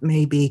assistant,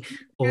 maybe,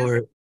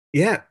 or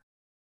there's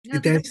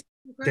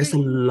a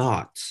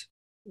lot.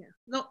 Yeah,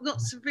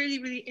 lots of really,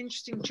 really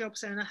interesting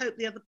jobs there, and I hope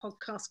the other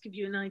podcasts give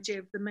you an idea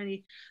of the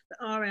many that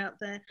are out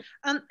there.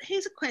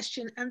 Here's a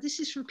question, and this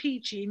is from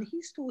PG, and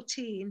he's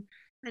 14,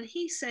 and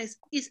he says,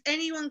 "Is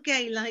anyone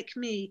gay like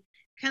me?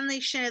 Can they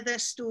share their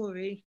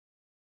story?"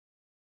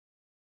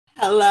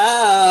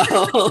 Hello.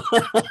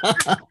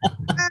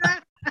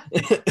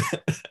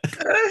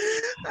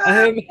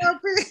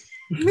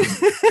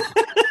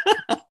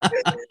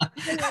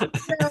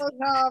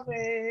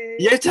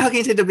 You're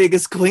talking to the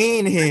biggest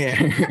queen here.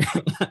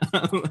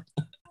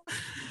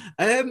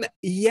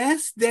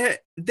 Yes, there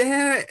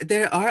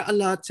are a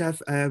lot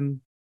of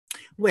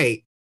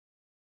wait.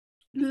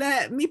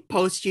 Let me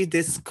pose you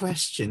this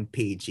question,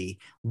 PG.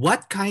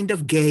 What kind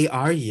of gay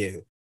are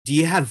you? Do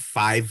you have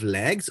 5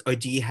 legs, or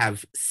do you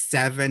have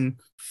 7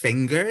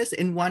 fingers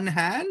in one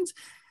hand?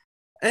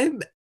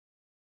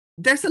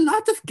 There's a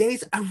lot of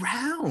gays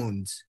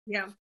around.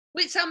 Yeah.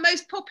 Well, it's our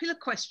most popular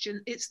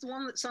question. It's the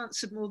one that's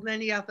answered more than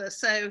any other.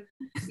 So,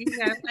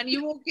 and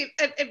you all give,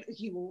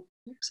 you all,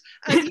 oops,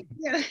 and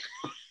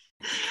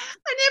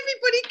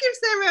everybody gives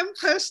their own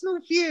personal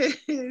view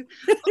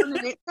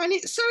on it. And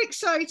it's so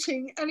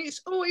exciting, and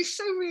it's always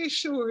so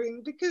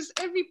reassuring, because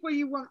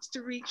everybody wants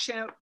to reach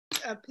out,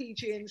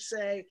 PG, and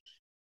say,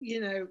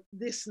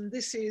 this and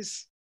this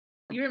is,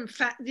 you're in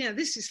fact,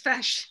 this is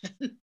fashion.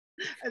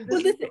 And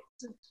there's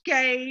lots of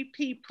gay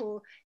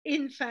people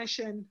in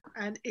fashion,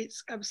 and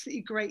it's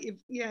absolutely great.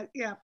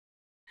 Yeah.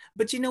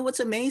 But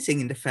what's amazing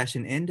in the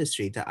fashion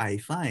industry that I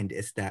find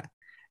is that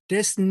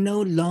there's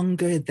no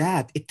longer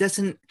that.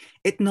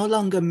 It no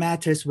longer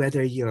matters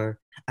whether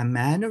you're a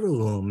man or a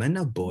woman,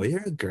 a boy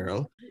or a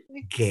girl,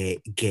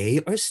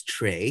 gay or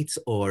straight,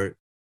 or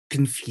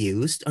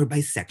confused or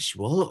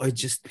bisexual, or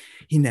just,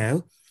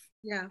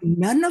 Yeah.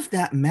 None of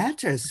that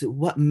matters.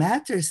 What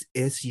matters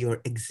is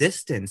your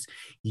existence.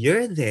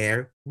 You're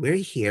there,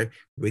 we're here,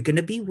 we're going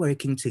to be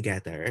working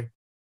together.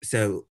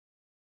 So,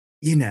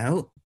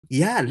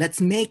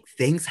 let's make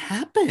things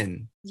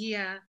happen.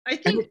 Yeah. I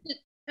think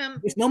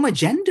there's no more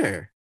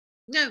gender.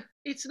 No,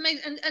 it's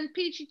amazing. And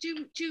PG,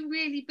 do you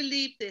really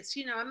believe this?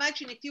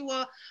 Imagine if you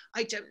are,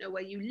 I don't know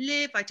where you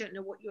live, I don't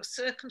know what your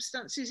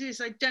circumstances is,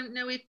 I don't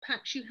know if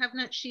perhaps you haven't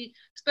actually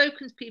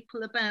spoken to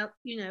people about,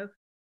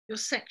 your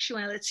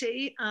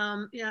sexuality.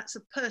 It's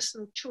a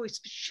personal choice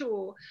for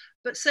sure.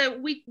 But so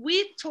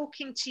we're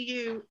talking to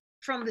you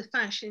from the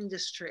fashion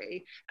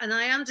industry, and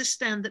I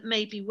understand that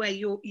maybe where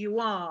you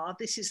are,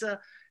 this is a,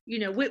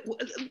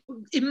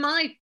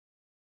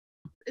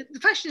 the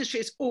fashion industry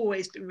has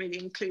always been really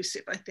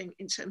inclusive, I think,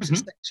 in terms of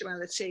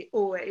sexuality,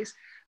 always.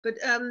 But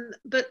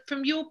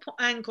from your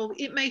angle,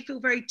 it may feel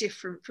very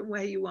different from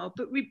where you are.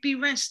 But be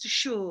rest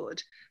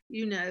assured,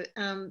 no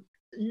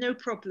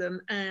problem.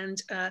 And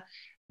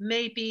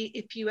maybe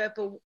if you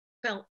ever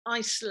felt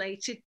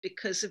isolated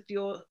because of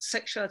your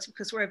sexuality,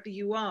 because wherever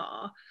you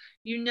are,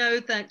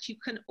 that you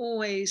can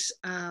always,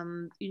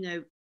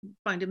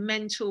 find a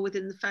mentor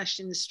within the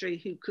fashion industry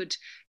who could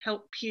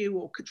help you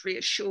or could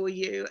reassure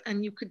you.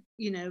 And you could,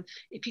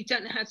 if you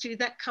don't know how to do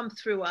that, come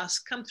through us,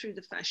 come through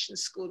the fashion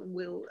school, and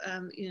we'll,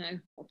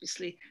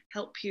 obviously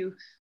help you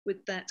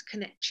with that,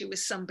 connect you with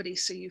somebody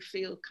so you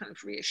feel kind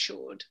of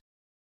reassured.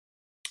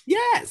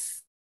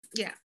 Yes.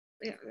 Yeah.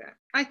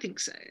 I think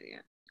so.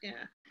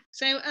 Yeah.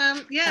 So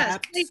yeah,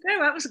 there you go.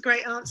 That was a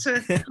great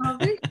answer,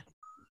 Harvey.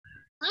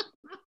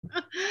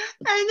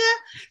 And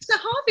so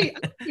Harvey,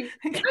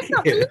 I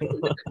can't believe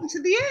we've come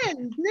to the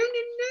end.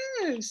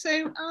 No.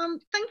 So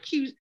thank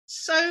you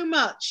so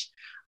much.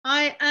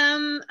 I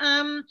am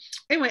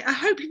anyway, I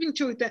hope you've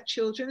enjoyed that,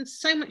 children.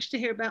 So much to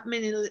hear about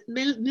milliners.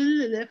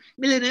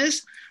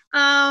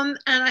 And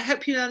I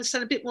hope you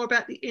understand a bit more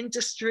about the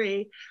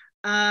industry.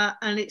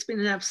 And it's been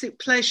an absolute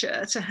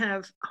pleasure to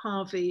have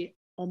Harvey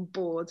on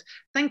board.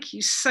 Thank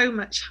you so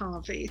much,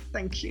 Harvey.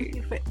 Thank you.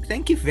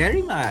 Thank you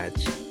very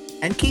much.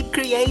 And keep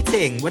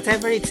creating,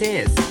 whatever it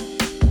is.